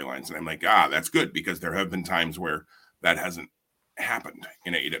in storylines. And I'm like, that's good, because there have been times where that hasn't happened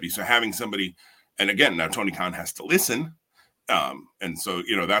in AEW. So having somebody, and again, now Tony Khan has to listen. And so,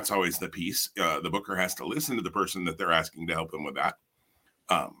 that's always the piece. The booker has to listen to the person that they're asking to help them with that.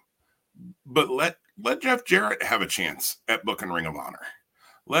 But let Jeff Jarrett have a chance at booking Ring of Honor.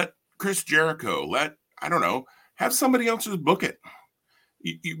 Let Chris Jericho, have somebody else just book it.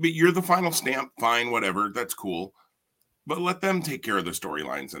 You're the final stamp, fine, whatever, that's cool. But let them take care of the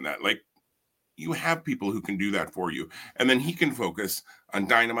storylines and that. You have people who can do that for you. And then he can focus on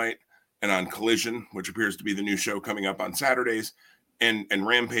Dynamite and on Collision, which appears to be the new show coming up on Saturdays, and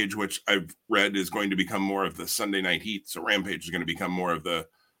Rampage, which I've read is going to become more of the Sunday Night Heat. So Rampage is going to become more of the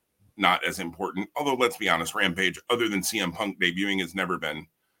not as important. Although, let's be honest, Rampage, other than CM Punk debuting, has never been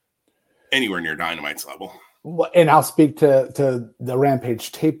anywhere near Dynamite's level. And I'll speak to the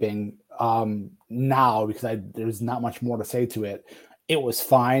Rampage taping now, because there's not much more to say to it. It was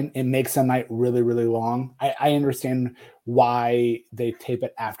fine. It makes a night really, really long. I understand why they tape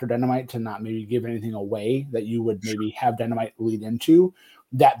it after Dynamite, to not maybe give anything away that you would maybe have Dynamite lead into.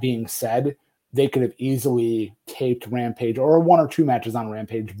 That being said, they could have easily taped Rampage or one or two matches on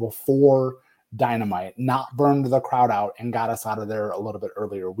Rampage before Dynamite, not burned the crowd out and got us out of there a little bit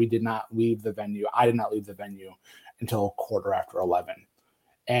earlier. We did not leave the venue. I did not leave the venue until 11:15.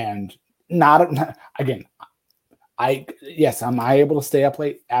 And not again, am I able to stay up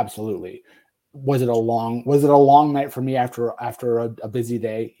late? Absolutely. Was it a long night for me after a busy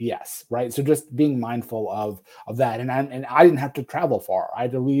day? Yes. Right. So just being mindful of that. And I didn't have to travel far. I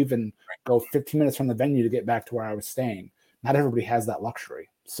had to leave and go 15 minutes from the venue to get back to where I was staying. Not everybody has that luxury.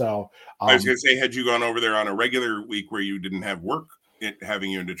 So I was going to say, had you gone over there on a regular week where you didn't have work,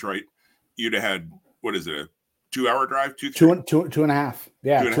 having you in Detroit, you'd have had, what is it, a 2-hour drive? Two and a half.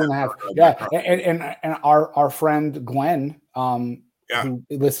 Yeah, two and a half. Yeah. And our friend Glenn, who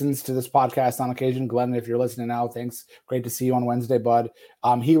listens to this podcast on occasion. Glenn, if you're listening now, thanks. Great to see you on Wednesday, bud.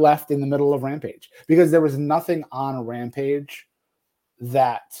 He left in the middle of Rampage because there was nothing on Rampage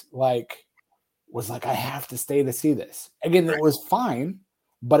that was like, I have to stay to see this. Again, It was fine,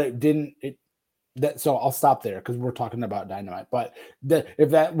 but so I'll stop there because we're talking about Dynamite. But if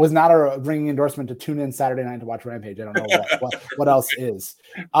that was not a ringing endorsement to tune in Saturday night to watch Rampage, I don't know what else is.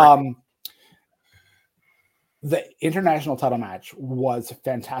 The international title match was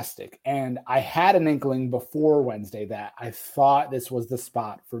fantastic. And I had an inkling before Wednesday that I thought this was the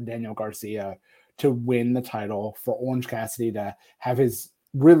spot for Daniel Garcia to win the title, for Orange Cassidy to have his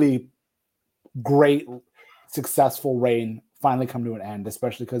really great, successful reign finally come to an end,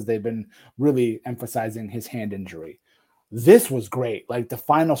 especially because they've been really emphasizing his hand injury. This was great. Like the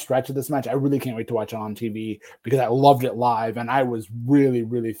final stretch of this match, I really can't wait to watch it on TV because I loved it live. And I was really,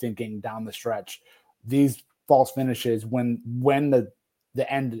 really thinking down the stretch, these false finishes, when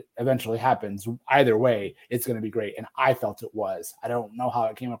the end eventually happens, either way, it's going to be great. And I felt it was. I don't know how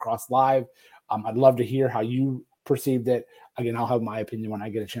it came across live. I'd love to hear how you perceived it. Again, I'll have my opinion when I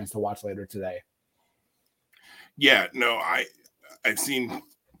get a chance to watch later today. Yeah, no, I've seen,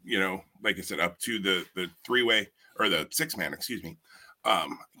 like I said, up to the 3-way or the 6-man, excuse me. I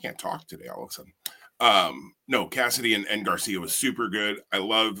can't talk today all of a sudden. No, Cassidy and Garcia was super good. I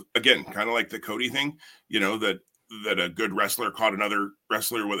love, again, kind of like the Cody thing, that a good wrestler caught another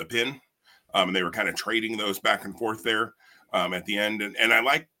wrestler with a pin. And they were kind of trading those back and forth there at the end. And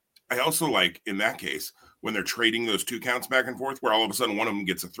I also like in that case, when they're trading those 2 counts back and forth, where all of a sudden one of them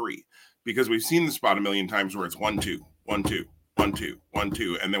gets a 3, because we've seen the spot a million times where it's 1, 2, 1, 2, 1, 2, 1,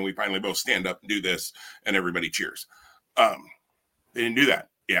 2. And then we finally both stand up and do this and everybody cheers. They didn't do that.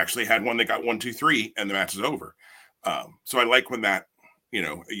 He actually had one that got 1, 2, 3 and the match is over. So I like when that,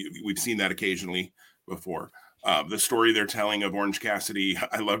 we've seen that occasionally before. The story they're telling of Orange Cassidy,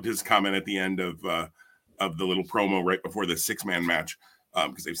 I loved his comment at the end of the little promo right before the 6-man match,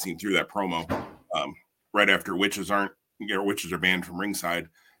 because they've seen through that promo right after witches are banned from ringside.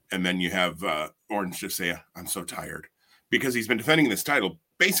 And then you have Orange just say, I'm so tired, because he's been defending this title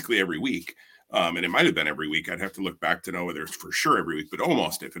basically every week. And it might have been every week. I'd have to look back to know whether it's for sure every week, but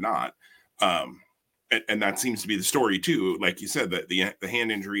almost, if not. And that seems to be the story too. Like you said, that the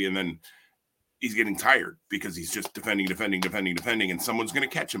hand injury, and then he's getting tired because he's just defending, and someone's going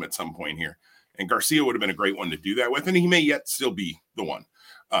to catch him at some point here. And Garcia would have been a great one to do that with, and he may yet still be the one.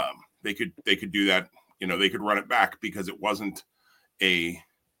 They could do that. They could run it back, because it was a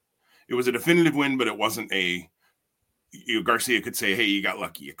definitive win, but it wasn't Garcia could say, hey, you got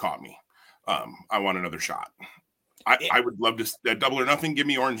lucky, you caught me. I want another shot. I would love to double or nothing. Give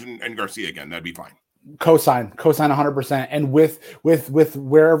me Orange and Garcia again. That'd be fine. Cosign 100%. And with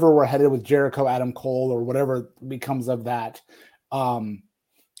wherever we're headed with Jericho, Adam Cole, or whatever becomes of that, I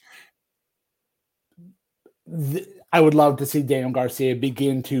would love to see Daniel Garcia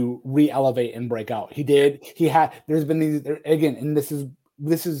begin to re-elevate and break out. There's been these, again, and this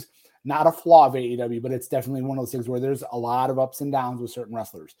is not a flaw of AEW, but it's definitely one of those things where there's a lot of ups and downs with certain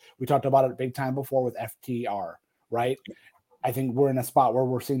wrestlers. We talked about it big time before with FTR, right? I think we're in a spot where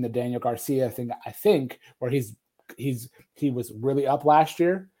we're seeing the Daniel Garcia thing. I think where he was really up last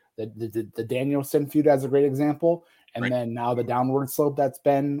year. The Danielson feud as a great example, and right. Then now the downward slope that's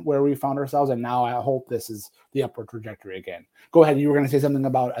been where we found ourselves, and now I hope this is the upward trajectory again. Go ahead. You were going to say something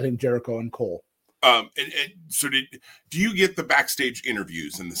about, I think, Jericho and Cole. So do you get the backstage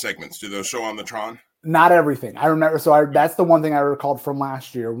interviews in the segments? Do those show on the Tron? Not everything. I remember. So that's the one thing I recalled from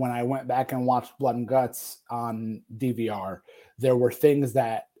last year when I went back and watched Blood and Guts on DVR. There were things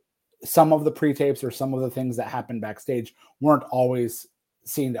that some of the pre-tapes or some of the things that happened backstage weren't always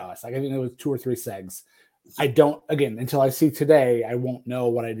seen to us. Like I think it was 2 or 3 segs. I don't, again, until I see today, I won't know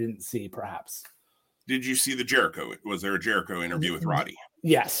what I didn't see, perhaps. Did you see the Jericho? Was there a Jericho interview with Roddy?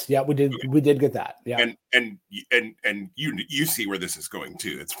 Yes. Yeah, we did. Okay. We did get that. Yeah. And you see where this is going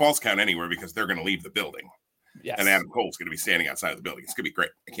too. It's false count anywhere because they're going to leave the building. Yes. And Adam Cole's going to be standing outside of the building. It's going to be great.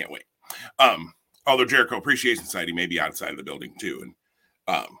 I can't wait. Although Jericho Appreciation Society may be outside of the building too,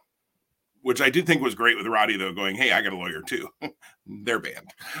 and which I did think was great with Roddy though, going, "Hey, I got a lawyer too." They're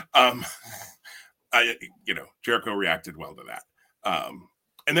banned. Jericho reacted well to that.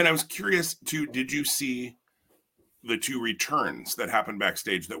 And then I was curious too, did you see the two returns that happened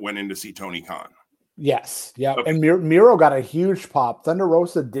backstage that went in to see Tony Khan? Yes. Yeah. Okay. And Miro got a huge pop. Thunder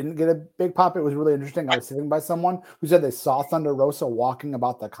Rosa didn't get a big pop. It was really interesting. I was sitting by someone who said they saw Thunder Rosa walking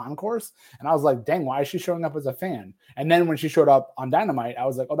about the concourse. And I was like, dang, why is she showing up as a fan? And then when she showed up on Dynamite, I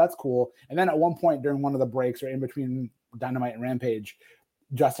was like, oh, that's cool. And then at one point during one of the breaks or in between Dynamite and Rampage,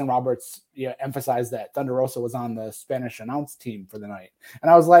 Justin Roberts emphasized that Thunder Rosa was on the Spanish announce team for the night.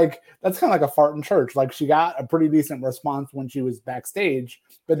 And I was like, that's kind of like a fart in church. Like, she got a pretty decent response when she was backstage,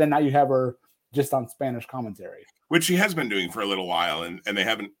 but then now you have her just on Spanish commentary, which she has been doing for a little while, and they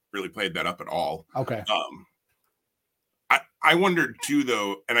haven't really played that up at all. Okay. I wondered too,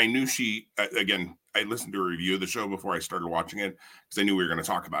 though, and I knew she, again, I listened to a review of the show before I started watching it because I knew we were going to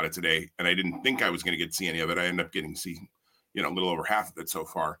talk about it today, and I didn't think I was going to get to see any of it. I ended up getting to see, a little over half of it so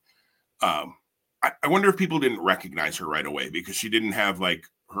far. I wonder if people didn't recognize her right away because she didn't have like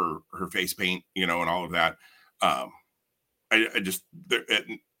her face paint, and all of that.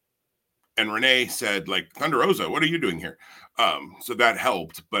 And Renee said, like, Thunder Rosa, what are you doing here? So that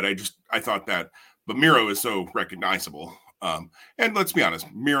helped, but I thought that, but Miro is so recognizable. And let's be honest,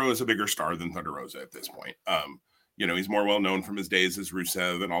 Miro is a bigger star than Thunder Rosa at this point. He's more well known from his days as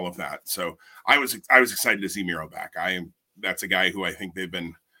Rusev and all of that. So I was excited to see Miro back. That's a guy who I think they've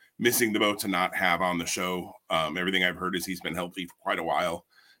been missing the boat to not have on the show. Everything I've heard is he's been healthy for quite a while,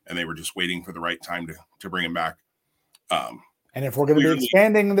 and they were just waiting for the right time to bring him back. And if we're going to be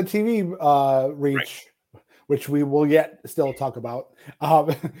expanding the TV reach, right, which we will yet still talk about,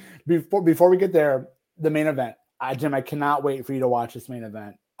 before we get there, the main event, Jim, I cannot wait for you to watch this main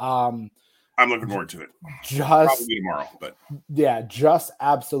event. I'm looking forward to it. Probably tomorrow, but yeah, just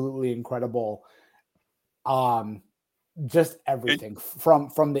absolutely incredible. Just everything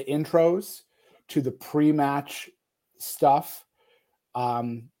from the intros to the pre-match stuff.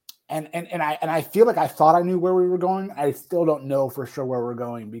 And I feel like I thought I knew where we were going. I still don't know for sure where we're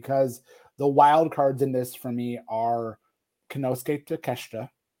going because the wild cards in this for me are Konosuke Takeshita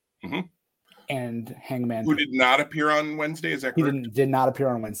and Hangman, who did not appear on Wednesday. Is that correct? He did not appear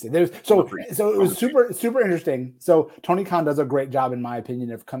on Wednesday. So it was super interesting. So Tony Khan does a great job, in my opinion,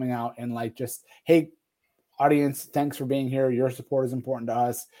 of coming out and like just, hey, audience, thanks for being here. Your support is important to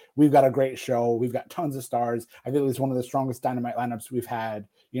us. We've got a great show. We've got tons of stars. I think it was one of the strongest Dynamite lineups we've had,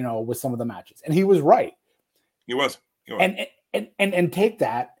 with some of the matches. And he was right. He was. And take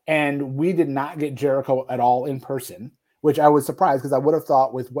that. And we did not get Jericho at all in person, which I was surprised because I would have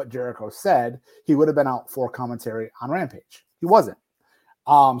thought with what Jericho said, he would have been out for commentary on Rampage. He wasn't.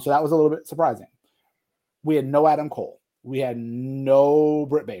 So that was a little bit surprising. We had no Adam Cole. We had no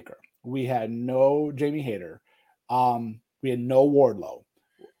Britt Baker. We had no Jamie Hayter. We had no Wardlow.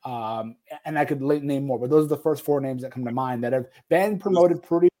 And I could name more, but those are the first four names that come to mind that have been promoted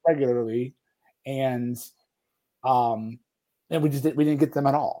pretty regularly. And we didn't get them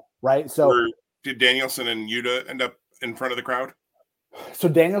at all. Right. So did Danielson and Yuta end up in front of the crowd? So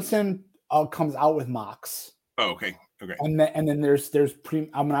Danielson comes out with Mox. Oh, okay. Okay. And then there's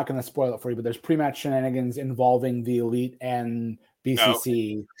I'm not going to spoil it for you, but there's pre-match shenanigans involving the Elite and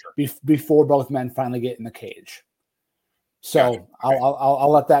BCC before both men finally get in the cage. So okay. I'll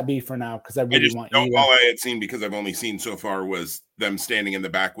let that be for now because I really want you. All I had seen, because I've only seen so far, was them standing in the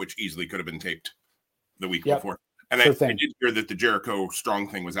back, which easily could have been taped the week before. And I did hear that the Jericho Strong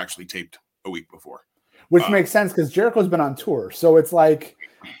thing was actually taped a week before, which makes sense because Jericho's been on tour, so it's like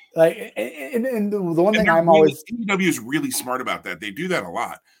and the one thing I'm always AEW is really smart about that. They do that a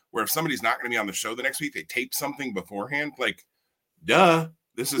lot. Where if somebody's not going to be on the show the next week, they tape something beforehand. Like, duh,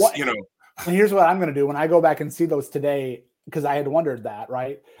 this is And here's what I'm going to do when I go back and see those today, because I had wondered that.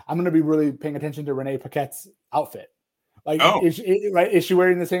 Right, I'm going to be really paying attention to Renee Paquette's outfit. Like, is she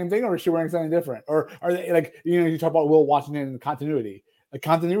wearing the same thing or is she wearing something different? Or are they like you talk about Will Washington and continuity, like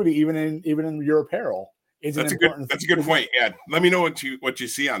continuity even in your apparel. That's a good point. Yeah, let me know what you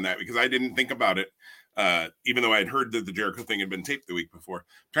see on that because I didn't think about it. Even though I had heard that the Jericho thing had been taped the week before.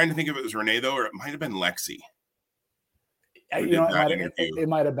 I'm trying to think if it was Renee though, or it might have been Lexi. It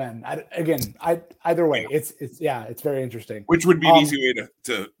might have been. Either way, it's very interesting. Which would be an easy way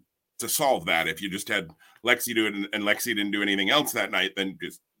to solve that if you just had Lexi do it and Lexi didn't do anything else that night, then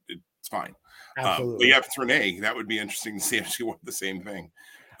it's fine. Absolutely. But yeah, if it's Renee, that would be interesting to see if she wore the same thing.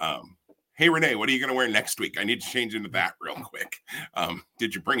 Hey, Renee, what are you going to wear next week? I need to change into that real quick.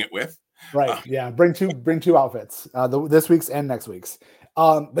 Did you bring it with? Right. Yeah. Bring two outfits, this week's and next week's.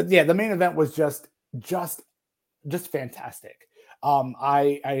 But yeah, the main event was just fantastic.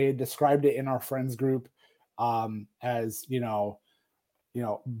 I described it in our friends group as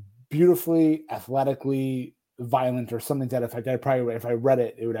beautifully, athletically violent or something to that effect. I probably, if I read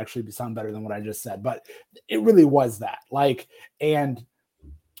it, it would actually sound better than what I just said. But it really was that. And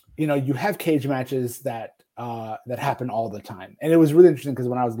you have cage matches that happen all the time, and it was really interesting because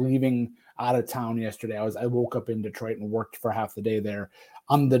when I was leaving out of town yesterday, I woke up in Detroit and worked for half the day there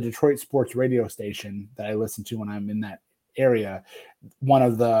on the Detroit sports radio station that I listen to when I'm in that area. They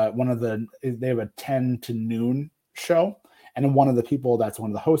have a 10 to noon show, and one of the people that's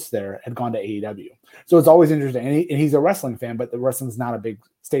one of the hosts there had gone to AEW. So it's always interesting. And he's a wrestling fan, but the wrestling's not a big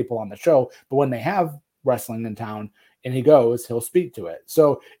staple on the show. But when they have wrestling in town and he goes, he'll speak to it.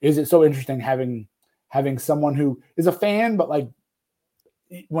 So is it so interesting having someone who is a fan, but like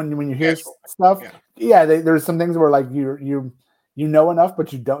when you hear stuff, there's some things where like you enough,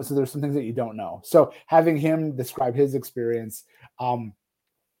 but you don't. So there's some things that you don't know. So having him describe his experience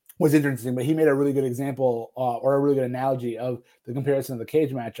was interesting, but he made a really good example or a really good analogy of the comparison of the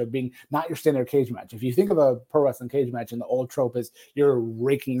cage match of being not your standard cage match. If you think of a pro wrestling cage match and the old trope is you're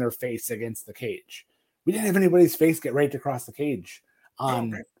raking their face against the cage. We didn't have anybody's face get raked across the cage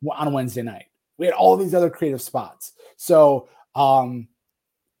on Wednesday night. We had all these other creative spots. So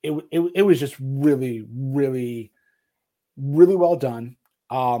it was just really, really, really well done.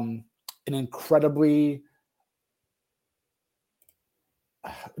 An incredibly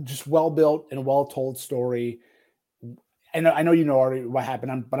just well built and well told story. And I know you know already what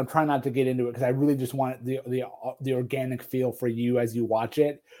happened, but I'm trying not to get into it because I really just want the organic feel for you as you watch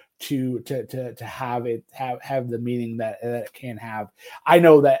it to have it have the meaning that it can have. I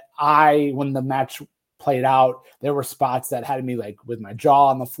know that when the match played out, there were spots that had me like with my jaw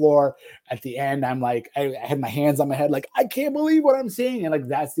on the floor. At the end, I'm like, I had my hands on my head, like I can't believe what I'm seeing, and like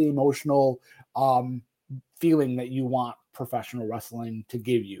that's the emotional feeling that you want professional wrestling to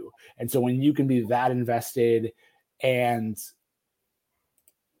give you. And so when you can be that invested and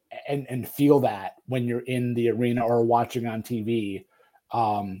feel that when you're in the arena or watching on TV,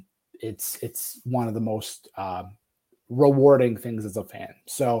 it's one of the most rewarding things as a fan.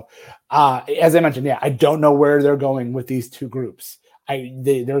 So as I mentioned, I don't know where they're going with these two groups.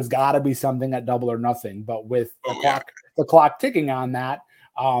 There's got to be something at Double or Nothing, but with the clock ticking on that,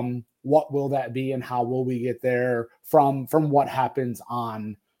 what will that be and how will we get there from what happens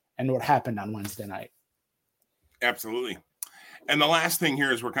on and what happened on Wednesday night? Absolutely. And the last thing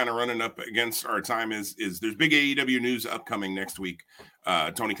here is we're kind of running up against our time is there's big AEW news upcoming next week.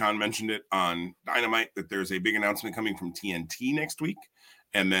 Tony Khan mentioned it on Dynamite that there's a big announcement coming from TNT next week,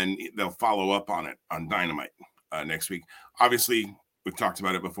 and then they'll follow up on it on Dynamite next week. Obviously, we've talked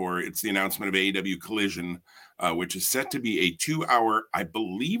about it before. It's the announcement of AEW Collision, which is set to be a 2-hour, I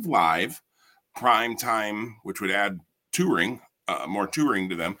believe, live prime time, which would add touring, more touring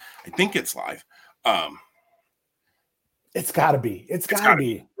to them. I think it's live. It's got to be. It's got to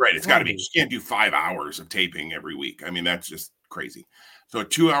be. Right. It's got to be. You can't do 5 hours of taping every week. I mean, that's just crazy. So a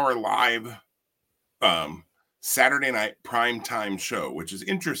 2-hour live Saturday night primetime show, which is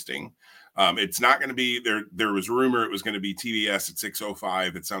interesting. It's not going to be there. There was rumor it was going to be TBS at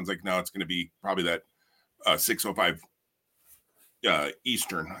 6:05. It sounds like now it's going to be probably that 6:05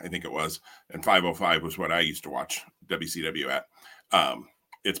 Eastern, I think it was, and 5:05 was what I used to watch WCW at.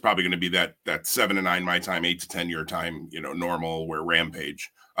 It's probably going to be that 7 to 9 my time, 8 to 10 your time, normal where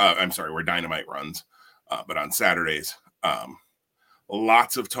where Dynamite runs, but on Saturdays.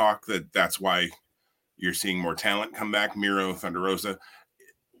 Lots of talk that's why you're seeing more talent come back. Miro, Thunder Rosa.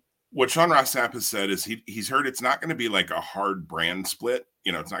 What Sean Ross Sapp has said is he's heard it's not going to be like a hard brand split.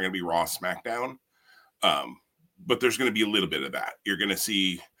 It's not going to be Raw, SmackDown, but there's going to be a little bit of that. You're going to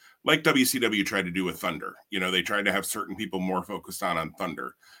see, like WCW tried to do with Thunder. They tried to have certain people more focused on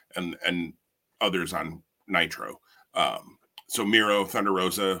Thunder and others on Nitro. So Miro, Thunder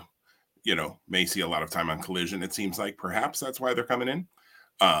Rosa, may see a lot of time on Collision. It seems like perhaps that's why they're coming in.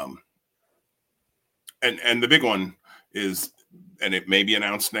 And the big one is, and it may be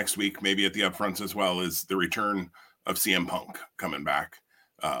announced next week, maybe at the upfronts as well, is the return of CM Punk coming back.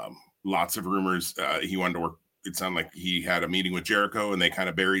 Lots of rumors. He wanted to work. It sounded like he had a meeting with Jericho and they kind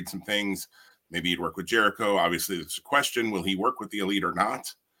of buried some things. Maybe he'd work with Jericho. Obviously, it's a question. Will he work with the Elite or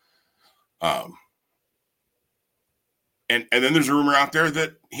not? And then there's a rumor out there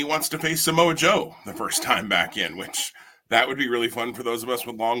that he wants to face Samoa Joe the first time back in, which that would be really fun for those of us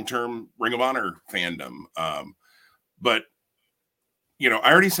with long-term Ring of Honor fandom. But, I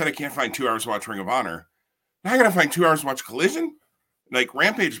already said I can't find 2 hours to watch Ring of Honor. Now I got to find 2 hours to watch Collision? Like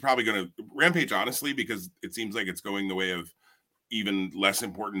Rampage is probably going to Rampage, honestly, because it seems like it's going the way of even less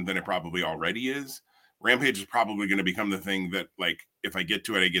important than it probably already is. Rampage is probably going to become the thing that, like, if I get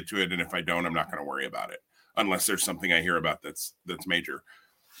to it, I get to it, and if I don't, I'm not going to worry about it unless there's something I hear about that's major.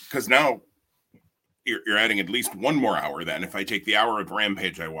 Because now you're adding at least one more hour. Then, if I take the hour of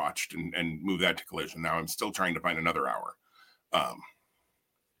Rampage I watched and move that to Collision, now I'm still trying to find another hour. I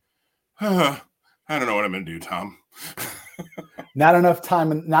don't know what I'm going to do, Tom. Not enough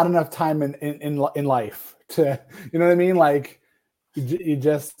time in life to, you know what I mean? Like you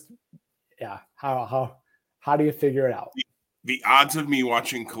just, yeah. How do you figure it out? The odds of me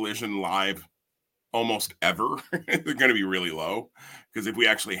watching Collision live almost ever they're going to be really low, because if we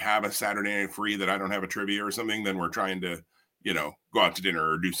actually have a Saturday night free that I don't have a trivia or something, then we're trying to, go out to dinner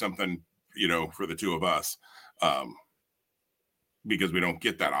or do something, for the two of us, because we don't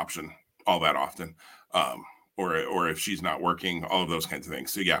get that option all that often, or if she's not working, all of those kinds of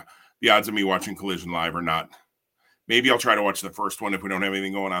things. So yeah, the odds of me watching Collision live are not. Maybe I'll try to watch the first one if we don't have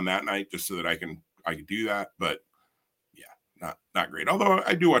anything going on that night, just so that I can do that. But yeah, not great. Although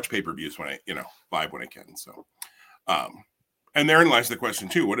I do watch pay-per-views when I, live when I can. So, and therein lies the question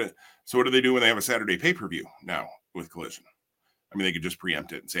too. What do they do when they have a Saturday pay-per-view now with Collision? I mean, they could just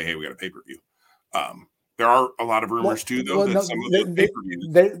preempt it and say, hey, we got a pay-per-view. There are a lot of rumors too, though, that some of the pay-per-views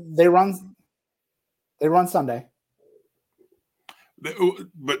they run Sunday.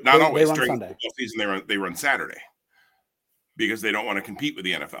 But not always. During the football season, they run Saturday because they don't want to compete with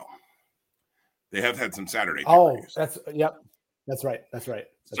the NFL. They have had some Saturday pay-per-views. That's right. That's right.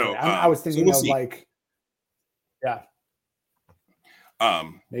 So I was thinking we'll of see. like, yeah.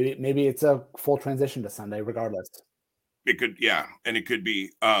 Maybe it's a full transition to Sunday, regardless. It could, yeah, and it could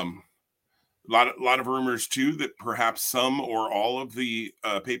be a lot of rumors too that perhaps some or all of the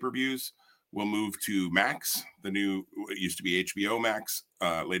pay-per-views will move to Max. The new, it used to be HBO Max.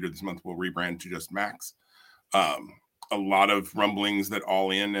 Later this month, we'll rebrand to just Max. A lot of rumblings that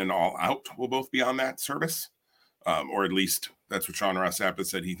All In and All Out will both be on that service, or at least that's what Sean Ross Sapp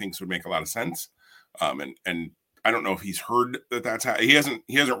said he thinks would make a lot of sense. And I don't know if he's heard that that's he hasn't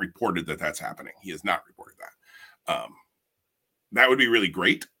reported that that's happening. He has not reported that. That would be really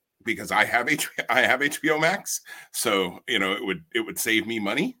great because I have HBO Max, so it would save me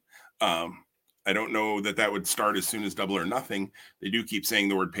money. I don't know that would start as soon as Double or Nothing. They do keep saying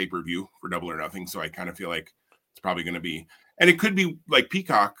the word pay-per-view for Double or Nothing, so I kind of feel like it's probably going to be, and it could be like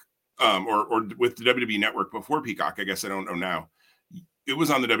Peacock, or with the WWE Network before Peacock. I guess I don't know now. It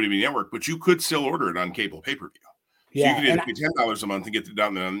was on the WWE Network, but you could still order it on cable pay-per-view. So you could either pay $10 a month and get it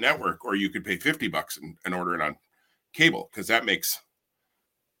down on the network, or you could pay $50 and order it on cable, because that makes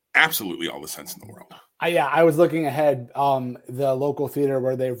absolutely all the sense in the world. I was looking ahead. The local theater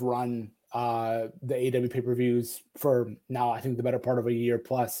where they've run the AEW pay-per-views for now, I think the better part of a year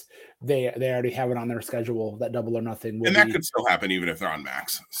plus, they already have it on their schedule that Double or Nothing and that could still happen even if they're on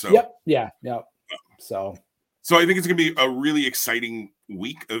Max. So yep. So I think it's going to be a really exciting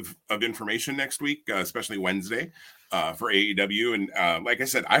week of information next week, especially Wednesday, for AEW. And like I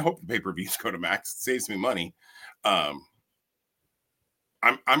said, I hope the pay-per-views go to Max. It saves me money. I'm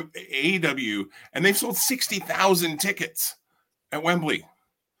AEW, and they've sold 60,000 tickets at Wembley.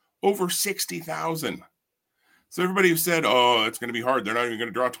 Over 60,000. So everybody who said, oh, it's going to be hard, they're not even going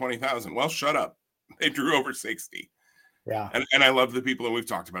to draw 20,000. Well, shut up. They drew over 60. Yeah. And I love the people, and we've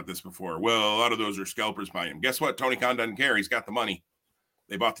talked about this before. Well, a lot of those are scalpers buying them. Guess what? Tony Khan doesn't care. He's got the money.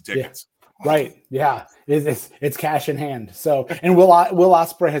 They bought the tickets. Yeah. Right. Yeah. It's cash in hand. So, and Will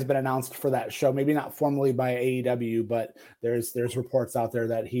Ospreay has been announced for that show. Maybe not formally by AEW, but there's reports out there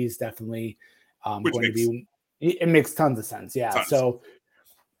that he's definitely going to be. It makes tons of sense. Yeah. Tons. So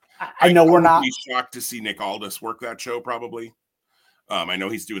I know we're not shocked to see Nick Aldis work that show. Probably. I know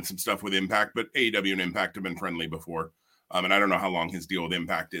he's doing some stuff with Impact, but AEW and Impact have been friendly before. And I don't know how long his deal with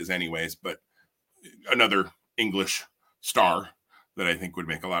Impact is anyways, but another English star that I think would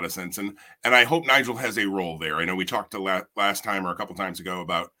make a lot of sense. And I hope Nigel has a role there. I know we talked last time or a couple times ago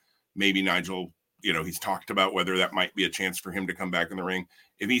about maybe Nigel, he's talked about whether that might be a chance for him to come back in the ring.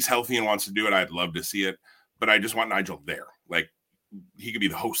 If he's healthy and wants to do it, I'd love to see it, but I just want Nigel there. Like, he could be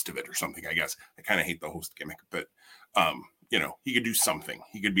the host of it or something, I guess. I kind of hate the host gimmick, but he could do something.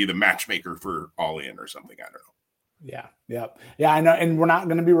 He could be the matchmaker for All In or something. I don't know. Yeah, I know. And we're not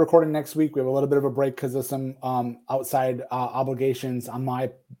going to be recording next week. We have a little bit of a break because of some outside obligations on my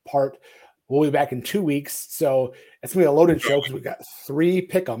part. We'll be back in 2 weeks. So it's going to be a loaded show because we got 3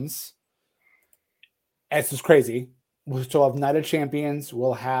 pick'ems. It's just crazy. We'll still have Night of Champions.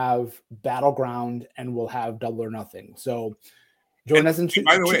 We'll have Battleground, and we'll have Double or Nothing. So join us in 2.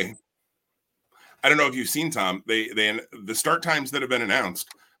 By the way, I don't know if you've seen, Tom, the start times that have been announced,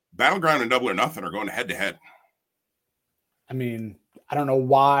 Battleground and Double or Nothing are going head to head. I mean, I don't know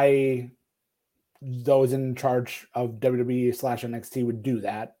why those in charge of WWE/NXT would do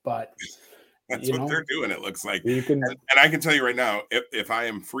that, but That's what they're doing, it looks like. you can. And I can tell you right now, if I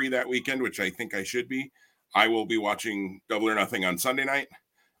am free that weekend, which I think I should be, I will be watching Double or Nothing on Sunday night,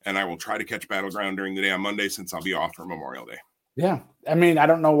 and I will try to catch Battleground during the day on Monday since I'll be off for Memorial Day. Yeah. I mean, I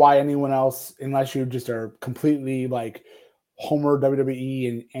don't know why anyone else, unless you just are completely like Homer WWE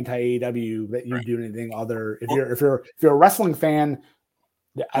and anti AEW, that you do anything other. If you're a wrestling fan,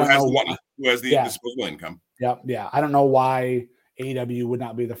 I Who don't has know the why. money? Who has the disposable income? Yeah. I don't know why AEW would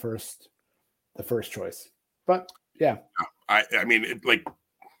not be the first choice, but yeah. I mean,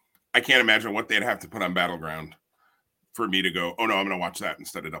 I can't imagine what they'd have to put on Battleground for me to go, oh no, I'm going to watch that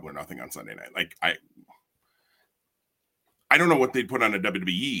instead of Double or Nothing on Sunday night. Like I don't know what they'd put on a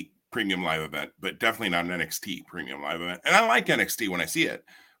WWE premium live event, but definitely not an NXT premium live event. And I like NXT when I see it,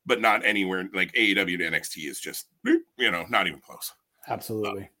 but not anywhere like AEW to NXT is just, not even close.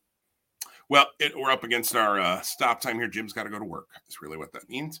 Absolutely. Well, we're up against our stop time here. Jim's got to go to work. That's really what that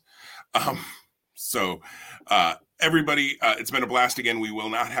means. So everybody, it's been a blast again. We will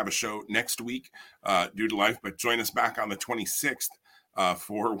not have a show next week due to life, but join us back on the 26th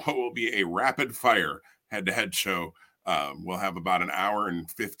for what will be a rapid fire head-to-head show. We'll have about an hour and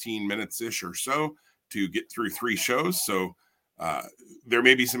 15 minutes-ish or so to get through 3 shows. So there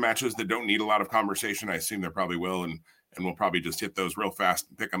may be some matches that don't need a lot of conversation. I assume there probably will, and we'll probably just hit those real fast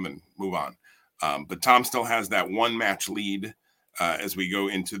and pick them and move on. But Tom still has that 1-match lead as we go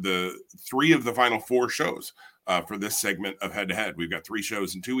into the 3 of the final 4 shows for this segment of head-to-head. We've got 3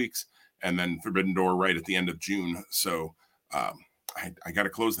 shows in 2 weeks, and then Forbidden Door right at the end of June. So I got to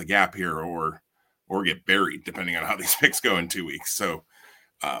close the gap here or get buried, depending on how these picks go in 2 weeks. So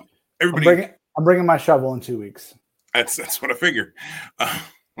everybody, I'm bringing my shovel in 2 weeks. That's what I figured.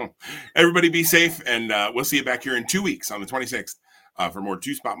 Everybody be safe, and we'll see you back here in 2 weeks on the 26th for more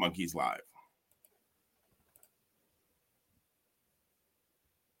Two Spot Monkeys Live.